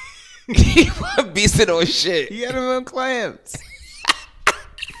was beasting on shit. He had him on clamps.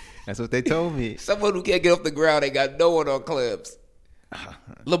 That's what they told me. Someone who can't get off the ground ain't got no one on clamps.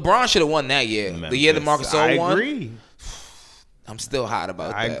 LeBron should have won that year. The year that Marc Gasol won. I agree. I'm still hot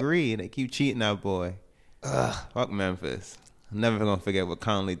about that. I agree. They keep cheating that boy. Fuck Memphis. I'm never gonna forget what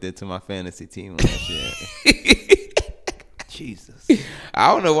Conley did to my fantasy team last year. Jesus.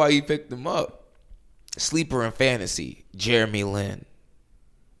 I don't know why you picked him up. Sleeper in fantasy, Jeremy Lin.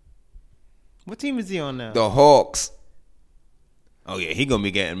 What team is he on now? The Hawks. Oh yeah, he gonna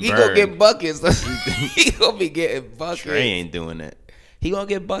be getting burned. He gonna get buckets. He gonna be getting buckets. Trey ain't doing it. He gonna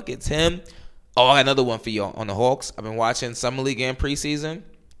get buckets. Him. Oh, I got another one for you on the Hawks. I've been watching Summer League and preseason.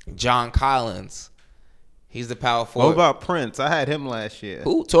 John Collins. He's the power forward. What about Prince? I had him last year.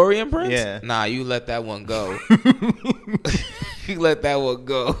 Who? Torian Prince? Yeah. Nah, you let that one go. You let that one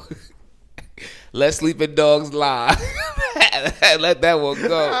go. Let sleeping dogs lie. Let that one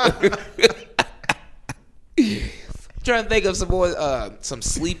go. trying to think of some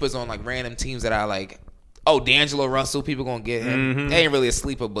sleepers on like random teams that I like. Oh, D'Angelo Russell, people gonna get him. Mm-hmm. He ain't really a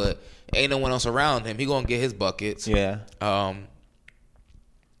sleeper, but ain't no one else around him. He gonna get his buckets. Yeah.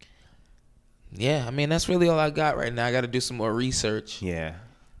 Yeah, I mean that's really all I got right now. I got to do some more research. Yeah.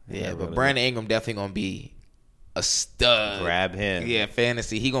 Yeah, but Brandon Ingram definitely gonna be a stud. Grab him. Yeah,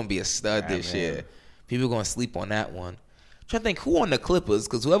 fantasy. He gonna be a stud this year. People gonna sleep on that one. I'm trying to think who on the Clippers,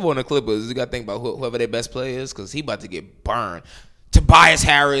 because whoever on the Clippers, you got to think about whoever their best player is, because he about to get burned. Tobias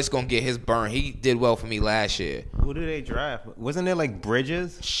Harris gonna get his burn. He did well for me last year. Who did they draft? Wasn't it like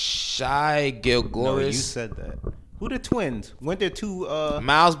Bridges? Shai Gilgeous. No, you said that. Who the Twins? Went there two?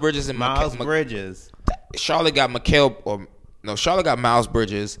 Miles Bridges and Miles Bridges. Charlotte got Charlotte got Miles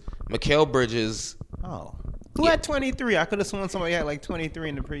Bridges. Mikal Bridges. Oh. Who had 23? I could have sworn somebody had like 23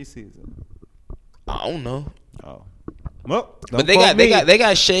 in the preseason. I don't know. Oh. Well, but they got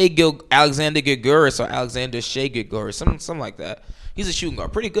Alexander Gilgeous or Alexander Shai Gilgeous, something like that. He's a shooting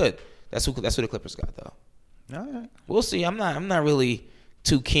guard, pretty good. That's who the Clippers got though. All right. We'll see. I'm not really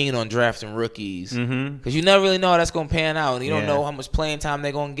too keen on drafting rookies because you never really know how that's gonna pan out, and you don't know how much playing time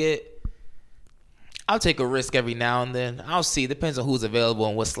they're gonna get. I'll take a risk every now and then. I'll see. Depends on who's available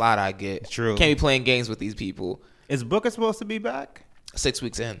and what slot I get. True. Can't be playing games with these people. Is Booker supposed to be back? 6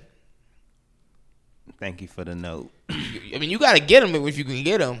 weeks in. Thank you for the note. I mean, you got to get him if you can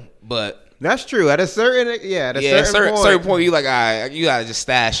get him, but that's true. At a certain certain point, you like, all right, you got to just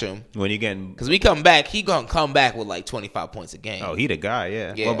stash him when you getting because we come back. He gonna come back with like 25 points a game. Oh, he the guy.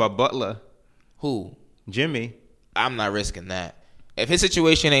 Yeah. What about Butler? Who? Jimmy. I'm not risking that. If his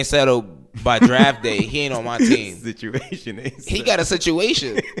situation ain't settled by draft day, he ain't on my team. He got a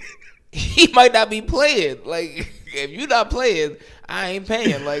situation. He might not be playing. Like, if you're not playing, I ain't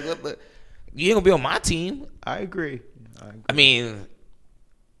paying. Like, you ain't gonna be on my team. I agree. I mean,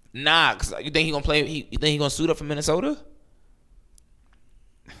 nah. Cause you think he gonna play? You think he gonna suit up for Minnesota?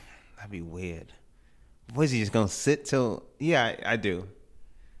 That'd be weird. Was he just gonna sit till? Yeah, I do.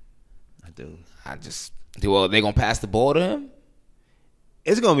 Well, they gonna pass the ball to him?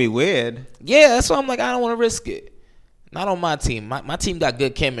 It's gonna be weird. Yeah, that's why I'm like, I don't want to risk it. Not on my team. My team got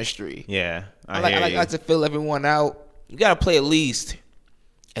good chemistry. Yeah, I like to fill everyone out. You gotta play at least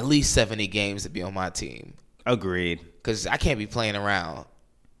 70 games to be on my team. Agreed. Because I can't be playing around.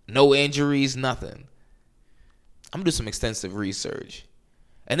 No injuries, nothing. I'm gonna do some extensive research.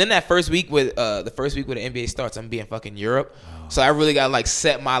 And then that first week with the NBA starts, I'm being fucking Europe. Oh. So I really gotta like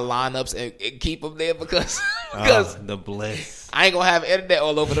set my lineups and keep them there because the bliss. I ain't gonna have internet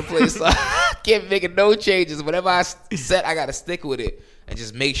all over the place. So I can't be making no changes. Whatever I set, I gotta stick with it and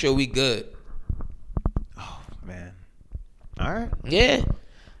just make sure we good. Oh man. All right. Yeah.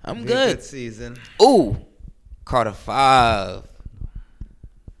 I'm good. Good season. Ooh. Carter 5.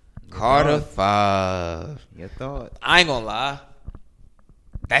 Carter 5. Your thought. I ain't gonna lie.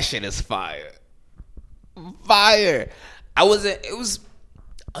 That shit is fire. Fire. It was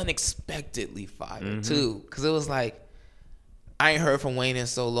unexpectedly fire too. Cause it was like I ain't heard from Wayne in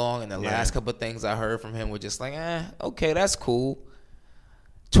so long, and the last couple of things I heard from him were just like, okay, that's cool.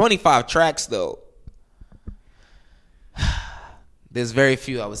 25 tracks though. There's very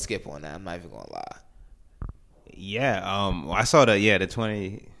few I would skip on that. I'm not even gonna lie. Yeah, I saw the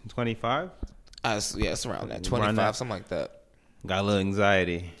 25. It's around that 25, something like that. Got a little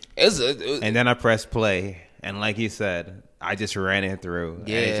anxiety. And then I pressed play, and like you said, I just ran it through.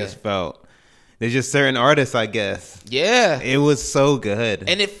 Yeah, and it just felt. There's just certain artists, I guess. Yeah, it was so good,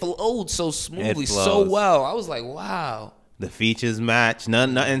 and it flowed so smoothly, so well. I was like, wow. The features match.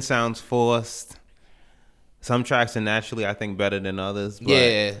 Nothing sounds forced. Some tracks are naturally, I think, better than others.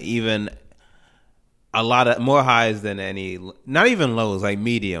 But even a lot of more highs than any, not even lows, like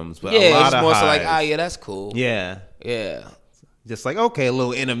mediums, but a lot of highs. So like, that's cool. Yeah. Just like, okay, a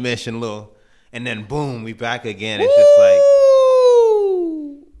little intermission, and then boom, we back again. It's just like,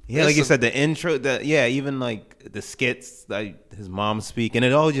 like you said, the intro, even like the skits, like his mom speaking,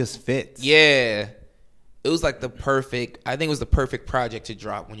 it all just fits. Yeah. It was like I think it was the perfect project to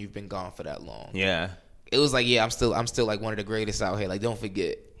drop when you've been gone for that long. Yeah. It was like, I'm still like one of the greatest out here. Like, don't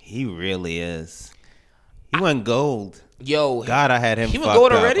forget. He really is. He went gold. Yo, God, I had him. He went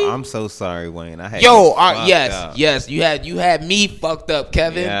gold already. I'm so sorry, Wayne. I had yes. You had me fucked up,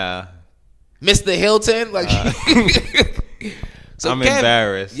 Kevin. Yeah, Mr. Hilton. Like, so I'm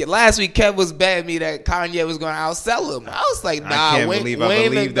embarrassed. Yeah, last week Kev was betting me that Kanye was going to outsell him. I was like, nah,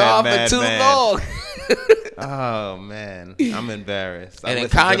 Wayne been gone for too long. Oh man, I'm embarrassed. And then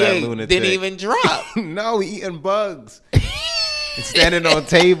Kanye didn't even drop. No, he eating bugs, and standing on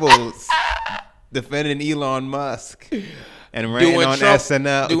tables. Defending Elon Musk and ranting on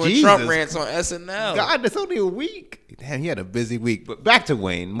SNL. Doing Trump rants on SNL. God, that's only a week. Damn, he had a busy week. But back to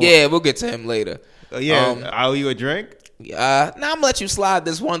Wayne. Yeah, we'll get to him later. I owe you a drink? Now I'm gonna let you slide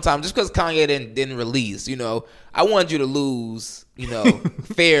this one time just because Kanye didn't release. You know, I wanted you to lose. You know,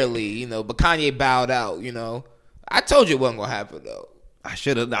 fairly. You know, but Kanye bowed out. You know, I told you it wasn't gonna happen though. I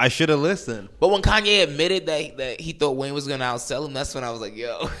should have listened. But when Kanye admitted that he thought Wayne was gonna outsell him, that's when I was like,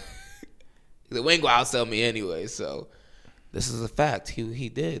 yo, Wayne gonna outsell me anyway. So this is a fact. He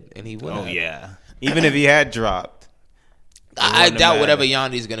did, and he would. Oh yeah. Even if he had dropped, I doubt whatever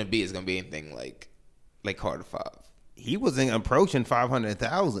Yanni's gonna be is gonna be anything like Carter 5. He wasn't approaching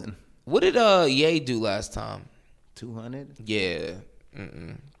 500,000. What did Ye do last time? 200. Yeah.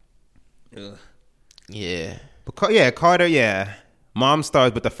 Yeah. But Carter. Yeah. Mom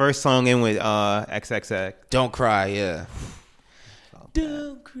Stars, but the first song in with XXX. Don't Cry. Yeah.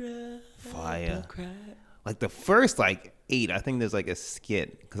 Don't cry. Fire. Don't cry. Like the first 8, I think there's a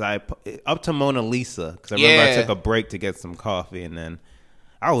skit because up to Mona Lisa because I remember I took a break to get some coffee and then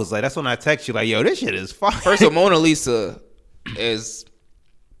I was like, that's when I text you yo, this shit is fire. First of all, Mona Lisa is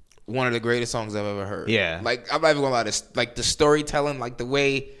one of the greatest songs I've ever heard. Yeah. I'm not even gonna lie, the storytelling, the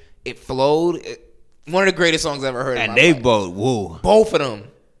way it flowed, one of the greatest songs I've ever heard. And they both, woo. Both of them.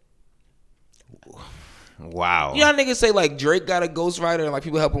 Wow. You know how niggas say Drake got a ghostwriter and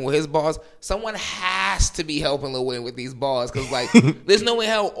people helping with his bars? Someone has to be helping Lil Wayne with these bars because there's no way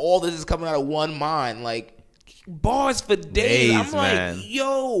how all this is coming out of one mind. Bars for days. I'm man.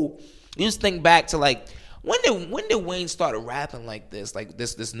 Yo, you just think back to when did Wayne start rapping like this?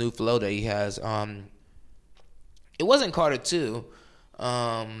 This new flow that he has. It wasn't Carter 2.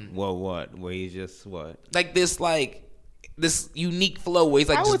 What? Where he's just what? This unique flow where he's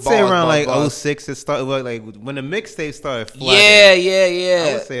I just would say around bars. 06 it started when the mixtape started flying. Yeah.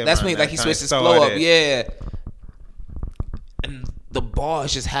 I would say That's when that he time switched his started. flow up. Yeah. And the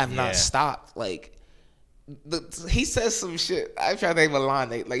bars just have not stopped. He says some shit. I'm trying to think of a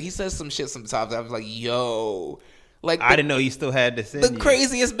line. He says some shit sometimes. I was like, yo. I didn't know you still had this in the you.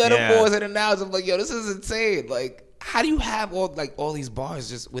 craziest metaphors and analogies. I'm like, yo, this is insane. How do you have all these bars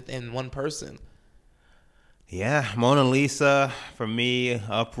just within one person? Yeah, Mona Lisa, for me,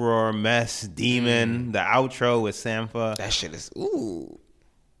 Uproar, Mess, Demon, the outro with Sampha. That shit is, ooh.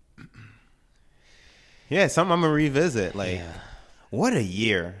 Yeah, something I'm going to revisit. What a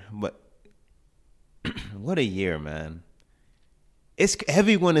year. But what a year, man.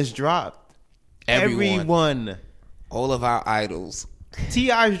 Everyone is dropped. Everyone. All of our idols.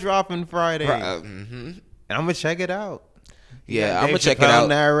 T.I.'s dropping Friday. Mm-hmm. And I'm going to check it out. Yeah, I'm going to check it out.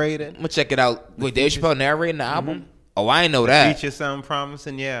 Narrated. I'm going to check it out. Wait, Dave Chappelle narrating the album? Mm-hmm. Oh, I didn't know that. Features sound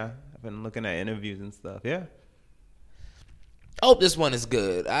promising, yeah. I've been looking at interviews and stuff, yeah. I hope this one is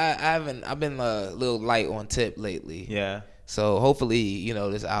good. I've been a little light on Tip lately. Yeah. So hopefully,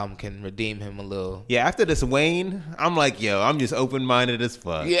 this album can redeem him a little. Yeah, after this Wayne, I'm I'm just open-minded as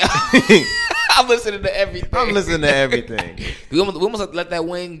fuck. Yeah. I'm listening to everything. We almost let that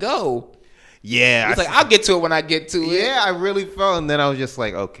Wayne go. Yeah. It's I'll get to it when I get to it. Yeah, I really felt, and then I was just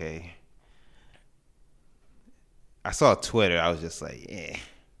okay. I saw Twitter. I was just yeah.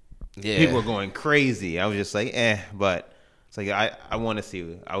 People were going crazy. I was just but it's I want to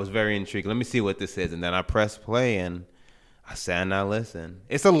see. I was very intrigued. Let me see what this is, and then I pressed play, and I sat and I listened.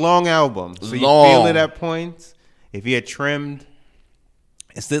 It's a long album, so you feel it at points. If you had trimmed,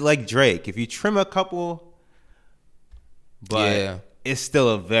 it's like Drake. If you trim a couple, but it's still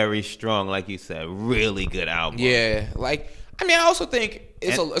a very strong, like you said, really good album. Yeah, I also think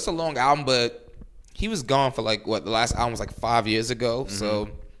it's a long album, but he was gone for the last album was 5 years ago, so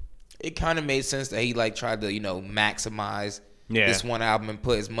it kind of made sense that he tried to maximize this one album and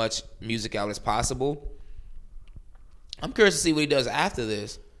put as much music out as possible. I'm curious to see what he does after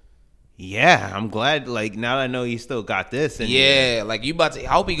this. Yeah, I'm glad. Now that I know he still got this. And you about to.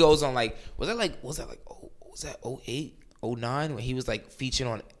 I hope he goes on. Was that 08, 09 when he was featured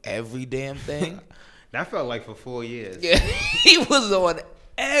on every damn thing? That felt for 4 years. Yeah, he was on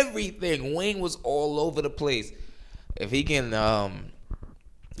everything. Wayne was all over the place. If he can, I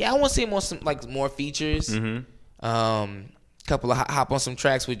want to see him on some more features. Mm-hmm. Couple of hop on some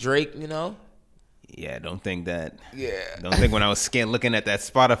tracks with Drake. Yeah, don't think that. Yeah. Don't think when I was looking at that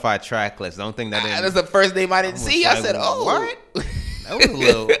Spotify track list, don't think that. That's the first name I didn't see. I said, "Oh, what?" That was a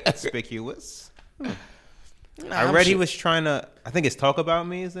little conspicuous. I read he was trying to. I think it's "Talk About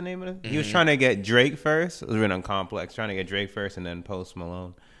Me" is the name of it. He was trying to get Drake first. It was written on Complex. Trying to get Drake first and then Post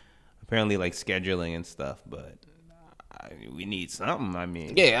Malone. Apparently, scheduling and stuff. But we need something. I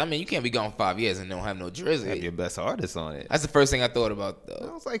mean, you can't be gone 5 years and don't have no Drizzy. Have your best artist on it. That's the first thing I thought about, though.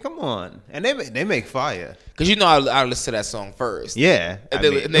 I was like, come on, and they make fire. Because you know I listen to that song first. Yeah, and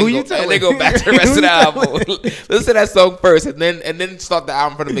then they go back to the rest of the album. Listen to that song first, and then start the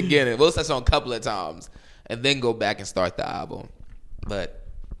album from the beginning. We'll listen to that song a couple of times, and then go back and start the album. But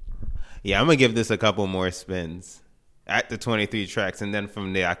yeah, I'm gonna give this a couple more spins at the 23 tracks, and then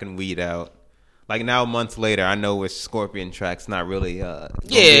from there I can weed out. Like now, months later, I know which Scorpion tracks not really be on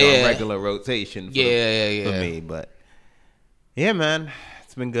regular rotation for me. But yeah, man,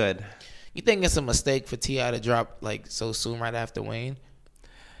 it's been good. You think it's a mistake for T.I. to drop like so soon right after Wayne?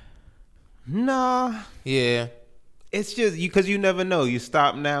 Nah. Yeah. It's just because you never know. You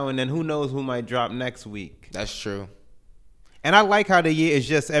stop now, and then who knows who might drop next week. That's true. And I like how the year is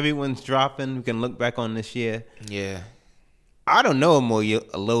just everyone's dropping. We can look back on this year. Yeah. I don't know more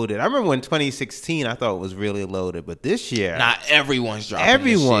loaded. I remember when 2016, I thought it was really loaded, but this year, not everyone's dropping.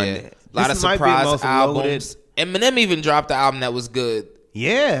 Everyone, this year. A lot of surprise albums. Eminem even dropped the album that was good.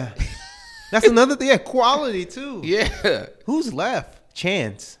 Yeah, that's another thing. Yeah, quality too. Yeah. Who's left?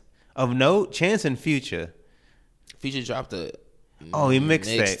 Chance of note. Chance and Future. Future dropped a he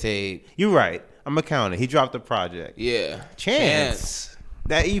mixtape. You're right. I'm gonna count it. He dropped a project. Yeah. Chance.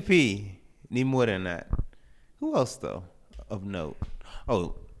 That EP. Need more than that. Who else though? Of note.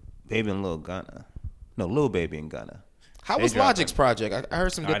 Oh, Baby and Lil Gunna. No, Lil Baby and Gunna. How was Logic's project? I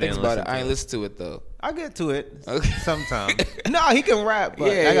heard some good things about it. I ain't listened to it though. I'll get to it sometime. No, he can rap,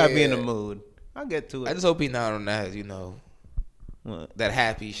 but I gotta be in the mood. I'll get to it. I just hope he not on that, what? That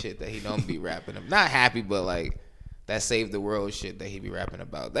happy shit that he don't be rapping. Not happy, but like that save the world shit that he be rapping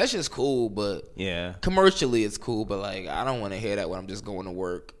about. That's just cool, but yeah, commercially it's cool, but like I don't want to hear that when I'm just going to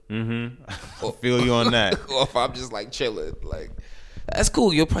work. Mm-hmm. I feel you on that. Or if I'm just like chilling, like that's cool.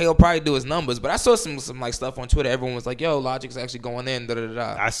 He'll probably do his numbers, but I saw some like stuff on Twitter. Everyone was like, "Yo, Logic's actually going in." Da da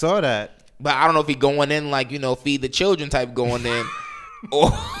da. I saw that, but I don't know if he going in like feed the children type going in,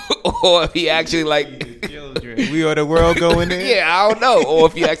 or if he actually like children. We are the world going in. Yeah, I don't know, or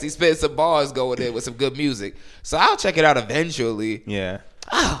if he actually spent some bars going in with some good music. So I'll check it out eventually. Yeah.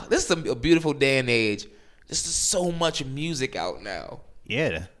 This is a beautiful day and age. There's so much music out now.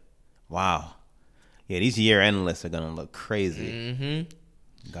 Yeah. Wow. Yeah, these year-end lists are going to look crazy.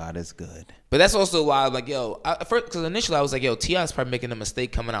 Mm-hmm. God is good. But that's also why I'm like, because initially I was like, T.I.'s probably making a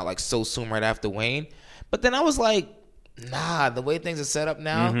mistake coming out like so soon right after Wayne. But then I was like, nah, the way things are set up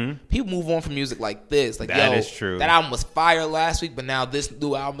now, people move on from music like this. Like, that is true. That album was fire last week, but now this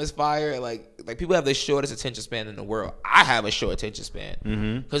new album is fire. Like people have the shortest attention span in the world. I have a short attention span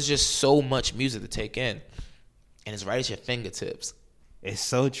because there's just so much music to take in, and it's right at your fingertips. It's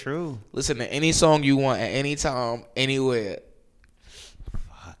so true. Listen to any song you want at any time, anywhere.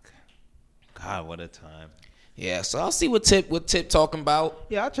 Fuck. God, what a time. Yeah, so I'll see what Tip talking about.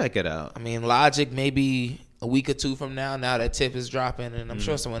 Yeah, I'll check it out. I mean, Logic maybe a week or two from now that Tip is dropping, and I'm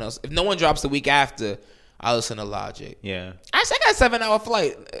sure someone else. If no one drops the week after, I'll listen to Logic. Yeah. Actually, I got a 7-hour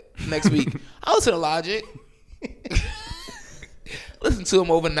flight next week. I'll listen to Logic. Listen to him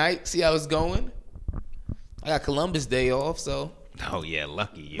overnight, see how it's going. I got Columbus Day off, so. Oh, yeah,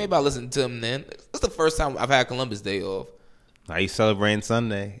 lucky you. Maybe I'll listen to him then. It's the first time I've had Columbus Day off. How you celebrating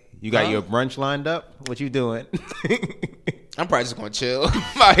Sunday? You got your brunch lined up? What you doing? I'm probably just going to chill.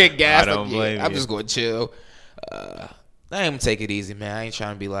 I'm out here gassed. I don't blame you. I'm just going to chill. I ain't going to take it easy, man. I ain't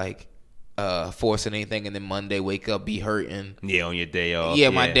trying to be like forcing anything and then Monday wake up, be hurting. Yeah, on your day off. Yeah,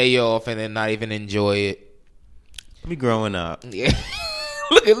 my day off and then not even enjoy it. We growing up. Yeah.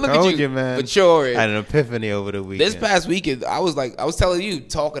 Look at you, man. Maturing. I had an epiphany over the weekend. This past weekend, I was telling you,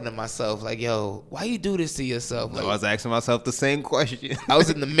 talking to myself, like, yo, why you do this to yourself? Like, I was asking myself the same question. I was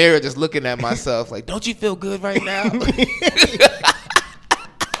in the mirror just looking at myself, like, don't you feel good right now?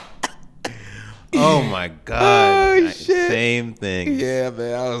 Oh my God. Oh, shit. Same thing. Yeah,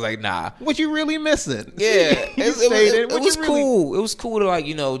 man. I was like, nah. What you really missing? Yeah. It was cool. It was cool to like,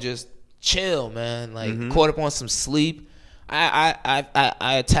 just chill, man. Like caught up on some sleep.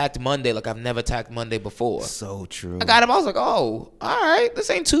 I attacked Monday like I've never attacked Monday before. So true. I got him. I was like, oh, all right, this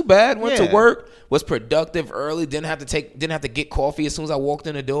ain't too bad. Went to work, was productive early. Didn't have to get coffee as soon as I walked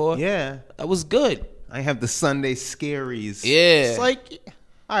in the door. Yeah, that was good. I have the Sunday scaries. Yeah, it's like,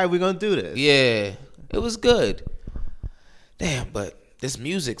 all right, we're gonna do this. Yeah, it was good. Damn, but this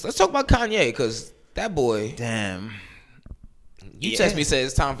music. Let's talk about Kanye because that boy. Damn. You text me said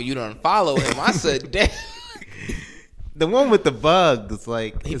it's time for you to unfollow him. I said, damn. The one with the bugs,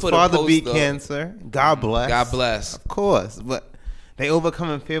 like his father beat cancer. God bless. God bless. Of course, but they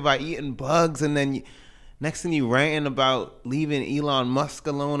overcome fear by eating bugs, and then Next thing you ranting about leaving Elon Musk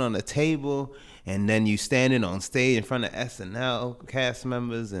alone on the table, and then you standing on stage in front of SNL cast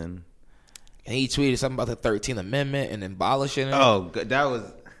members and he tweeted something about the 13th Amendment and abolishing it. Oh, that was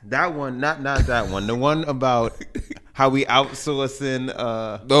that one, not that one. The one about how we outsourcing.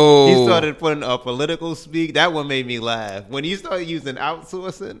 He started putting a political speak. That one made me laugh when you started using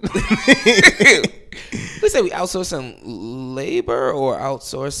outsourcing. We say we outsourcing labor or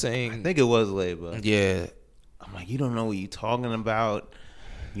outsourcing. I think it was labor. Yeah, I'm like, you don't know what you're talking about.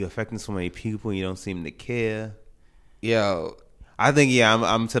 You're affecting so many people. You don't seem to care. Yo, I think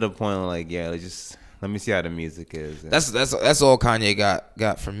I'm to the point like just let me see how the music is. That's all Kanye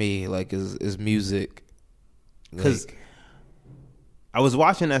got for me. Like is music. Because I was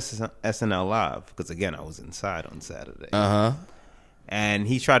watching SNL Live because again I was inside on Saturday. And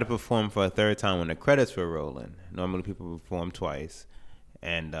he tried to perform for a third time when the credits were rolling. Normally people perform twice,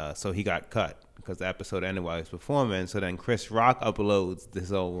 and so he got cut because the episode ended while he was performing. So then Chris Rock uploads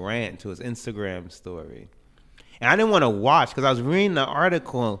this old rant to his Instagram story. And I didn't want to watch because I was reading the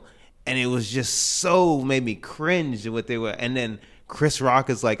article and it was just so made me cringe what they were. And then Chris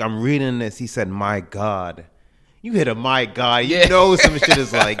Rock is like, I'm reading this. He said, "My God." You hit a "my God." You know some shit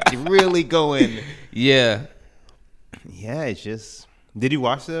is like really going. Yeah. Yeah, it's just. Did you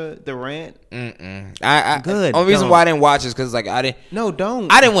watch the rant? I Good. Only reason why I didn't watch is because like I didn't. No,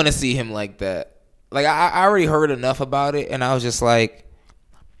 don't. I didn't want to see him like that. Like I already heard enough about it, and I was just like,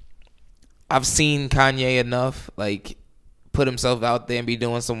 I've seen Kanye enough, like, put himself out there and be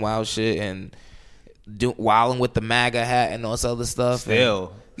doing some wild shit and wilding with the MAGA hat and all this other stuff.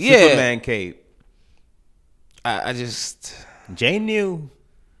 Still, and, yeah, Superman cape. I just Jay knew.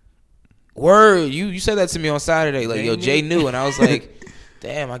 Word, you said that to me on Saturday, like Jay knew, and I was like,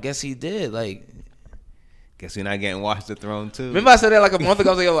 damn, I guess he did. Like, guess we're not getting Watch the Throne too. Remember I said that like a month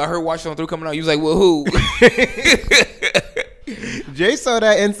ago. I was like, yo, I heard Watch the Throne coming out. You was like, well, who? Jay saw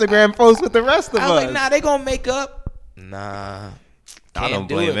that Instagram post with the rest of us. I was like, nah, they gonna make up. Nah, I don't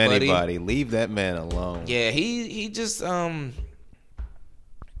blame anybody. Leave that man alone. Yeah, he just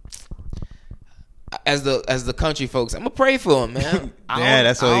as the country folks, I'm gonna pray for him, man.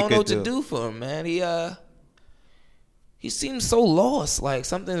 That's what I he don't could know what do. to do for him, man. He seems so lost. Like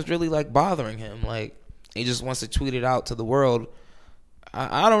something's really like bothering him. Like he just wants to tweet it out to the world.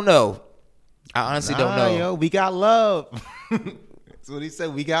 I don't know. I honestly don't know. Yo, we got love. That's what he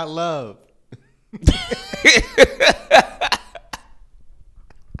said. We got love.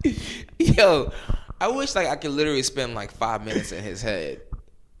 Yo, I wish like I could literally spend like 5 minutes in his head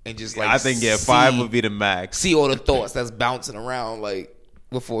and just like I think 5 would be the max. See all the thoughts that's bouncing around like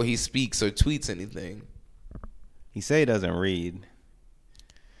before he speaks or tweets anything. He say he doesn't read.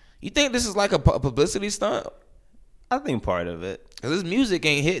 You think this is like a publicity stunt? I think part of it. Because his music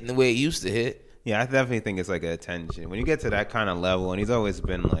ain't hitting the way it used to hit. Yeah, I definitely think it's like a attention. When you get to that kind of level, and he's always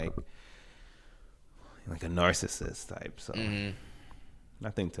been like a narcissist type. So I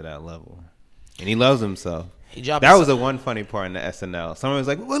think to that level. And he loves himself. That was the one funny part in the SNL. Someone was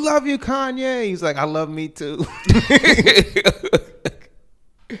like, "We love you, Kanye." He's like, "I love me too." Look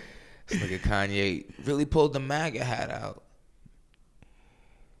at Kanye. Really pulled the MAGA hat out.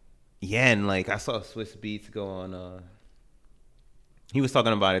 Yeah, and like I saw Swiss Beats go on. He was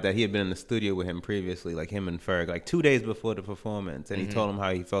talking about it that he had been in the studio with him previously, like him and Ferg, like 2 days before the performance, and he told him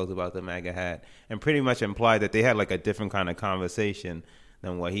how he felt about the MAGA hat, and pretty much implied that they had like a different kind of conversation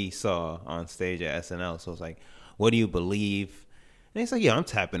than what he saw on stage at SNL. So it's like, what do you believe? And he's like, yeah, I'm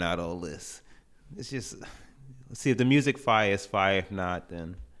tapping out all this. It's just, let's see if the music fire is fire. If not,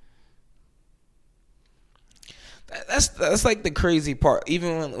 then. That's like the crazy part.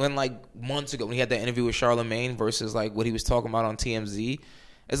 Even when like months ago when he had that interview with Charlamagne versus like what he was talking about on TMZ,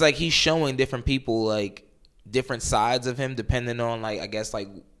 it's like he's showing different people like different sides of him depending on like I guess like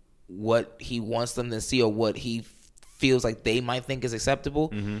what he wants them to see or what he feels like they might think is acceptable.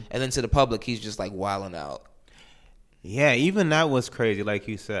 And then to the public, he's just like wilding out. Yeah, even that was crazy, like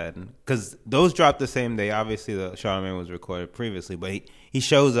you said, because those dropped the same day. Obviously, the Charlamagne was recorded previously, but he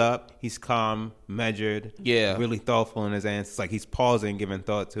shows up, he's calm, measured, really thoughtful in his answers. Like he's pausing, giving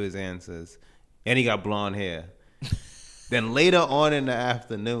thought to his answers, and he got blonde hair. Then later on in the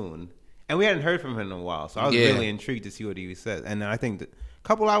afternoon, and we hadn't heard from him in a while, so I was really intrigued to see what he said. And then I think that a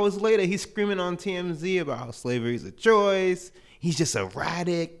couple hours later, he's screaming on TMZ about how slavery is a choice. He's just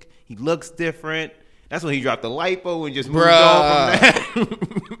erratic. He looks different. That's when he dropped the lipo and just moved on from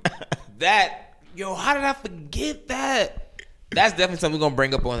that. How did I forget that? That's definitely something we're going to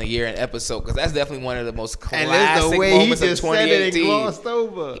bring up on a year-end episode because that's definitely one of the most classic moments of 2018. Said it and glossed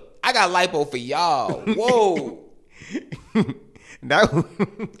over. I got lipo for y'all. Whoa.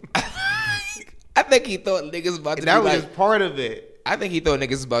 I think he thought niggas about to that be was like, just part of it. I think he thought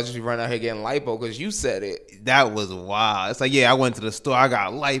niggas about to be running out here getting lipo because you said it. That was wild. It's like, yeah, I went to the store, I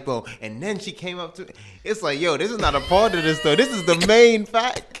got lipo, and then she came up to me. It's like, yo, this is not a part of this story. This is the main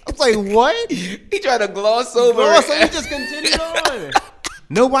fact. I was like, what? He tried to gloss over it. So he just continued on.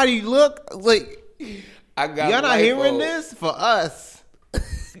 Nobody looked like, I got y'all not lipo. hearing this? For us.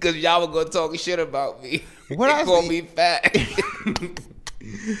 Because y'all were going to talk shit about me. What they I call see- me fat.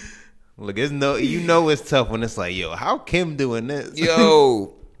 Look, it's no, you know it's tough when it's like, yo, how Kim doing this?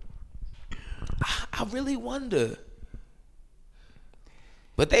 Yo. I really wonder.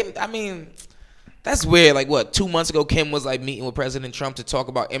 But that's weird. Like, what, 2 months ago, Kim was like meeting with President Trump to talk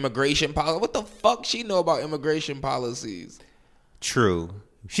about immigration policy. What the fuck she know about immigration policies? True.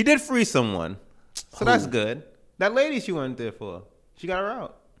 She did free someone. So that's good. That lady she went there for, she got her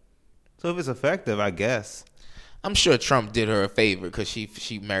out. So if it's effective, I guess. I'm sure Trump did her a favor because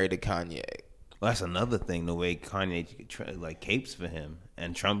she married a Kanye. Well, that's another thing, the way Kanye like capes for him.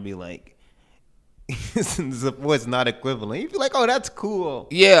 And Trump be like, support's not equivalent. He'd be like, oh, that's cool.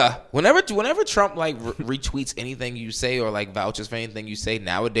 Yeah. Whenever Trump like retweets anything you say or like vouches for anything you say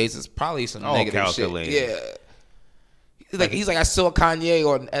nowadays, it's probably some negative calculated. shit. Yeah. He's like, I saw Kanye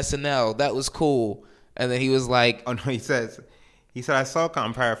on SNL. That was cool. And then he was like, oh no, he said,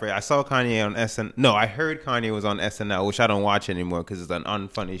 I'm paraphrasing. I saw Kanye on SNL. No, I heard Kanye was on SNL, which I don't watch anymore because it's an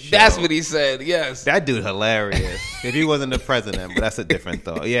unfunny show. That's what he said. Yes. That dude hilarious. If he wasn't the president, but that's a different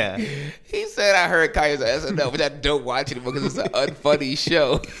thought. Yeah. He said, I heard Kanye's on SNL, but I don't watch it anymore because it's an unfunny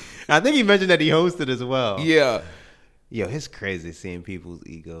show. I think he mentioned that he hosted as well. Yeah. Yo, it's crazy seeing people's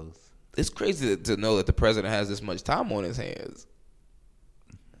egos. It's crazy to know that the president has this much time on his hands.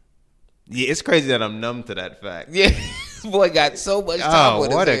 Yeah, it's crazy that I'm numb to that fact. Yeah, this boy got so much time on his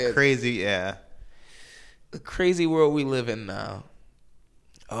hands. What a crazy, yeah. The crazy world we live in now.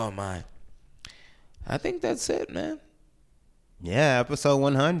 Oh, my. I think that's it, man. Yeah, episode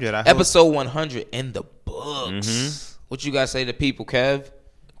 100. Episode 100 in the books. Mm-hmm. What you guys say to people, Kev?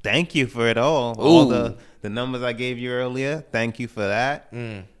 Thank you for it all. Ooh. All the numbers I gave you earlier. Thank you for that.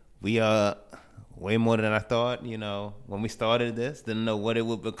 We are way more than I thought. You know, when we started this, didn't know what it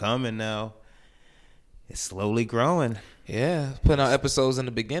would become, and now it's slowly growing. Yeah, putting out episodes in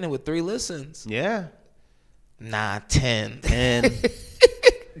the beginning with 3 listens. Yeah. Nah, 10. 10. 12.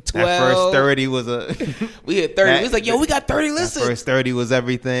 That first 30 was a... We hit 30. We was like, yo, we got 30 listens. That first 30 was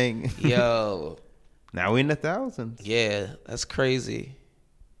everything. Yo. Now we in the thousands. Yeah, that's crazy.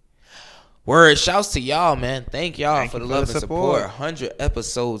 Word, shouts to y'all, man. Thank y'all for the love and support. 100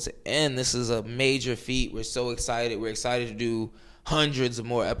 episodes in. This is a major feat. We're so excited. We're excited to do hundreds of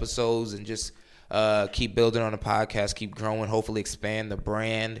more episodes and just keep building on the podcast, keep growing, hopefully expand the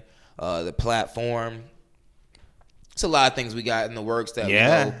brand, the platform. It's a lot of things we got in the works that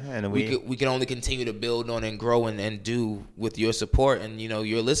and we can only continue to build on and grow and do with your support and, you know,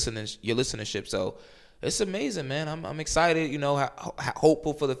 your listenership. So it's amazing, man. I'm excited, you know,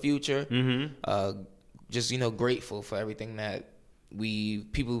 hopeful for the future. Mm-hmm. Just, you know, grateful for everything that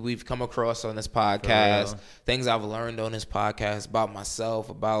people we've come across on this podcast, things I've learned on this podcast about myself,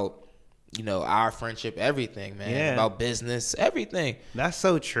 about, you know, our friendship, everything, man. About business, everything. That's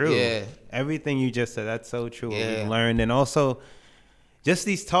so true. Yeah. Everything you just said, that's so true. Yeah. What we learned. And also just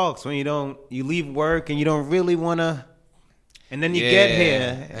these talks when you leave work and you don't really want to, and then you get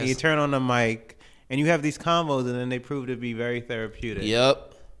here and you turn on the mic and you have these convos and then they prove to be very therapeutic.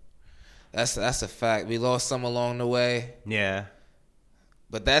 Yep. That's a fact. We lost some along the way. Yeah.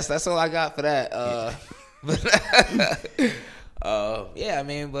 But that's all I got for that. Yeah, I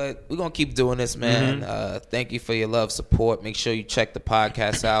mean, but we're going to keep doing this, man. Mm-hmm. Thank you for your love, support. Make sure you check the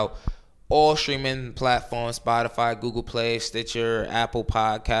podcast out. All streaming platforms, Spotify, Google Play, Stitcher, Apple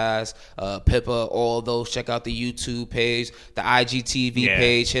Podcasts, Pippa, all of those. Check out the YouTube page, the IGTV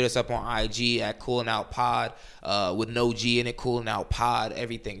page. Hit us up on IG at Coolin' Out Pod with no G in it, Coolin' Out Pod,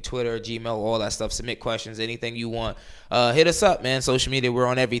 everything, Twitter, Gmail, all that stuff. Submit questions, anything you want. Hit us up, man. Social media, we're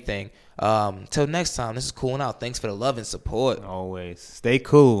on everything. Till next time, this is Coolin' Out. Thanks for the love and support. Always. Stay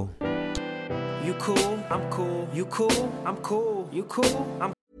cool. You cool, I'm cool. You cool, I'm cool. You cool,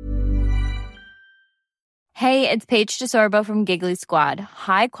 I'm Hey, it's Paige DeSorbo from Giggly Squad.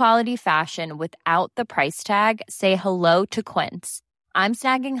 High quality fashion without the price tag. Say hello to Quince. I'm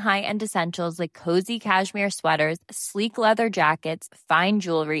snagging high-end essentials like cozy cashmere sweaters, sleek leather jackets, fine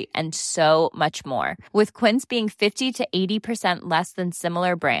jewelry, and so much more. With Quince being 50 to 80% less than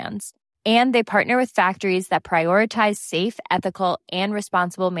similar brands. And they partner with factories that prioritize safe, ethical, and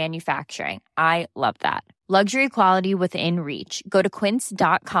responsible manufacturing. I love that. Luxury quality within reach. Go to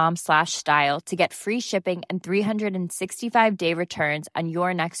quince.com/style to get free shipping and 365-day returns on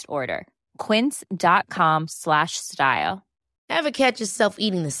your next order. quince.com/style. Ever catch yourself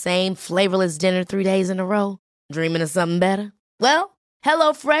eating the same flavorless dinner 3 days in a row? Dreaming of something better? Well,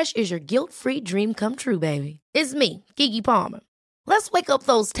 HelloFresh is your guilt-free dream come true, baby. It's me, Keke Palmer. Let's wake up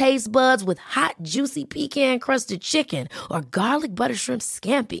those taste buds with hot, juicy pecan-crusted chicken or garlic butter shrimp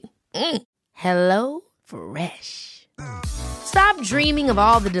scampi. Hello Fresh. Stop dreaming of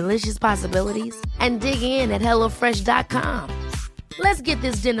all the delicious possibilities and dig in at HelloFresh.com. Let's get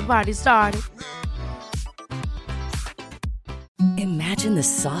this dinner party started. Imagine the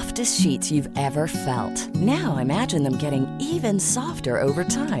softest sheets you've ever felt. Now imagine them getting even softer over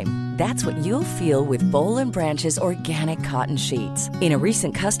time. That's what you'll feel with Boll & Branch's organic cotton sheets. In a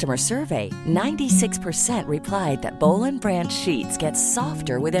recent customer survey, 96% replied that Boll & Branch sheets get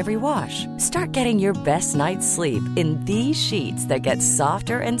softer with every wash. Start getting your best night's sleep in these sheets that get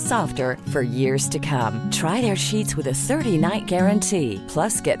softer and softer for years to come. Try their sheets with a 30-night guarantee.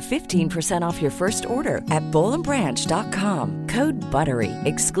 Plus, get 15% off your first order at bollandbranch.com. Code BUTTERY.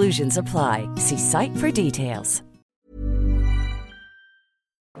 Exclusions apply. See site for details.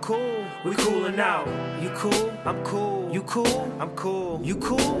 Cool, we coolin' out. You cool? I'm cool. You cool? I'm cool. You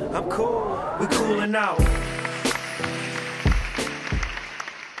cool? I'm cool. We coolin' out.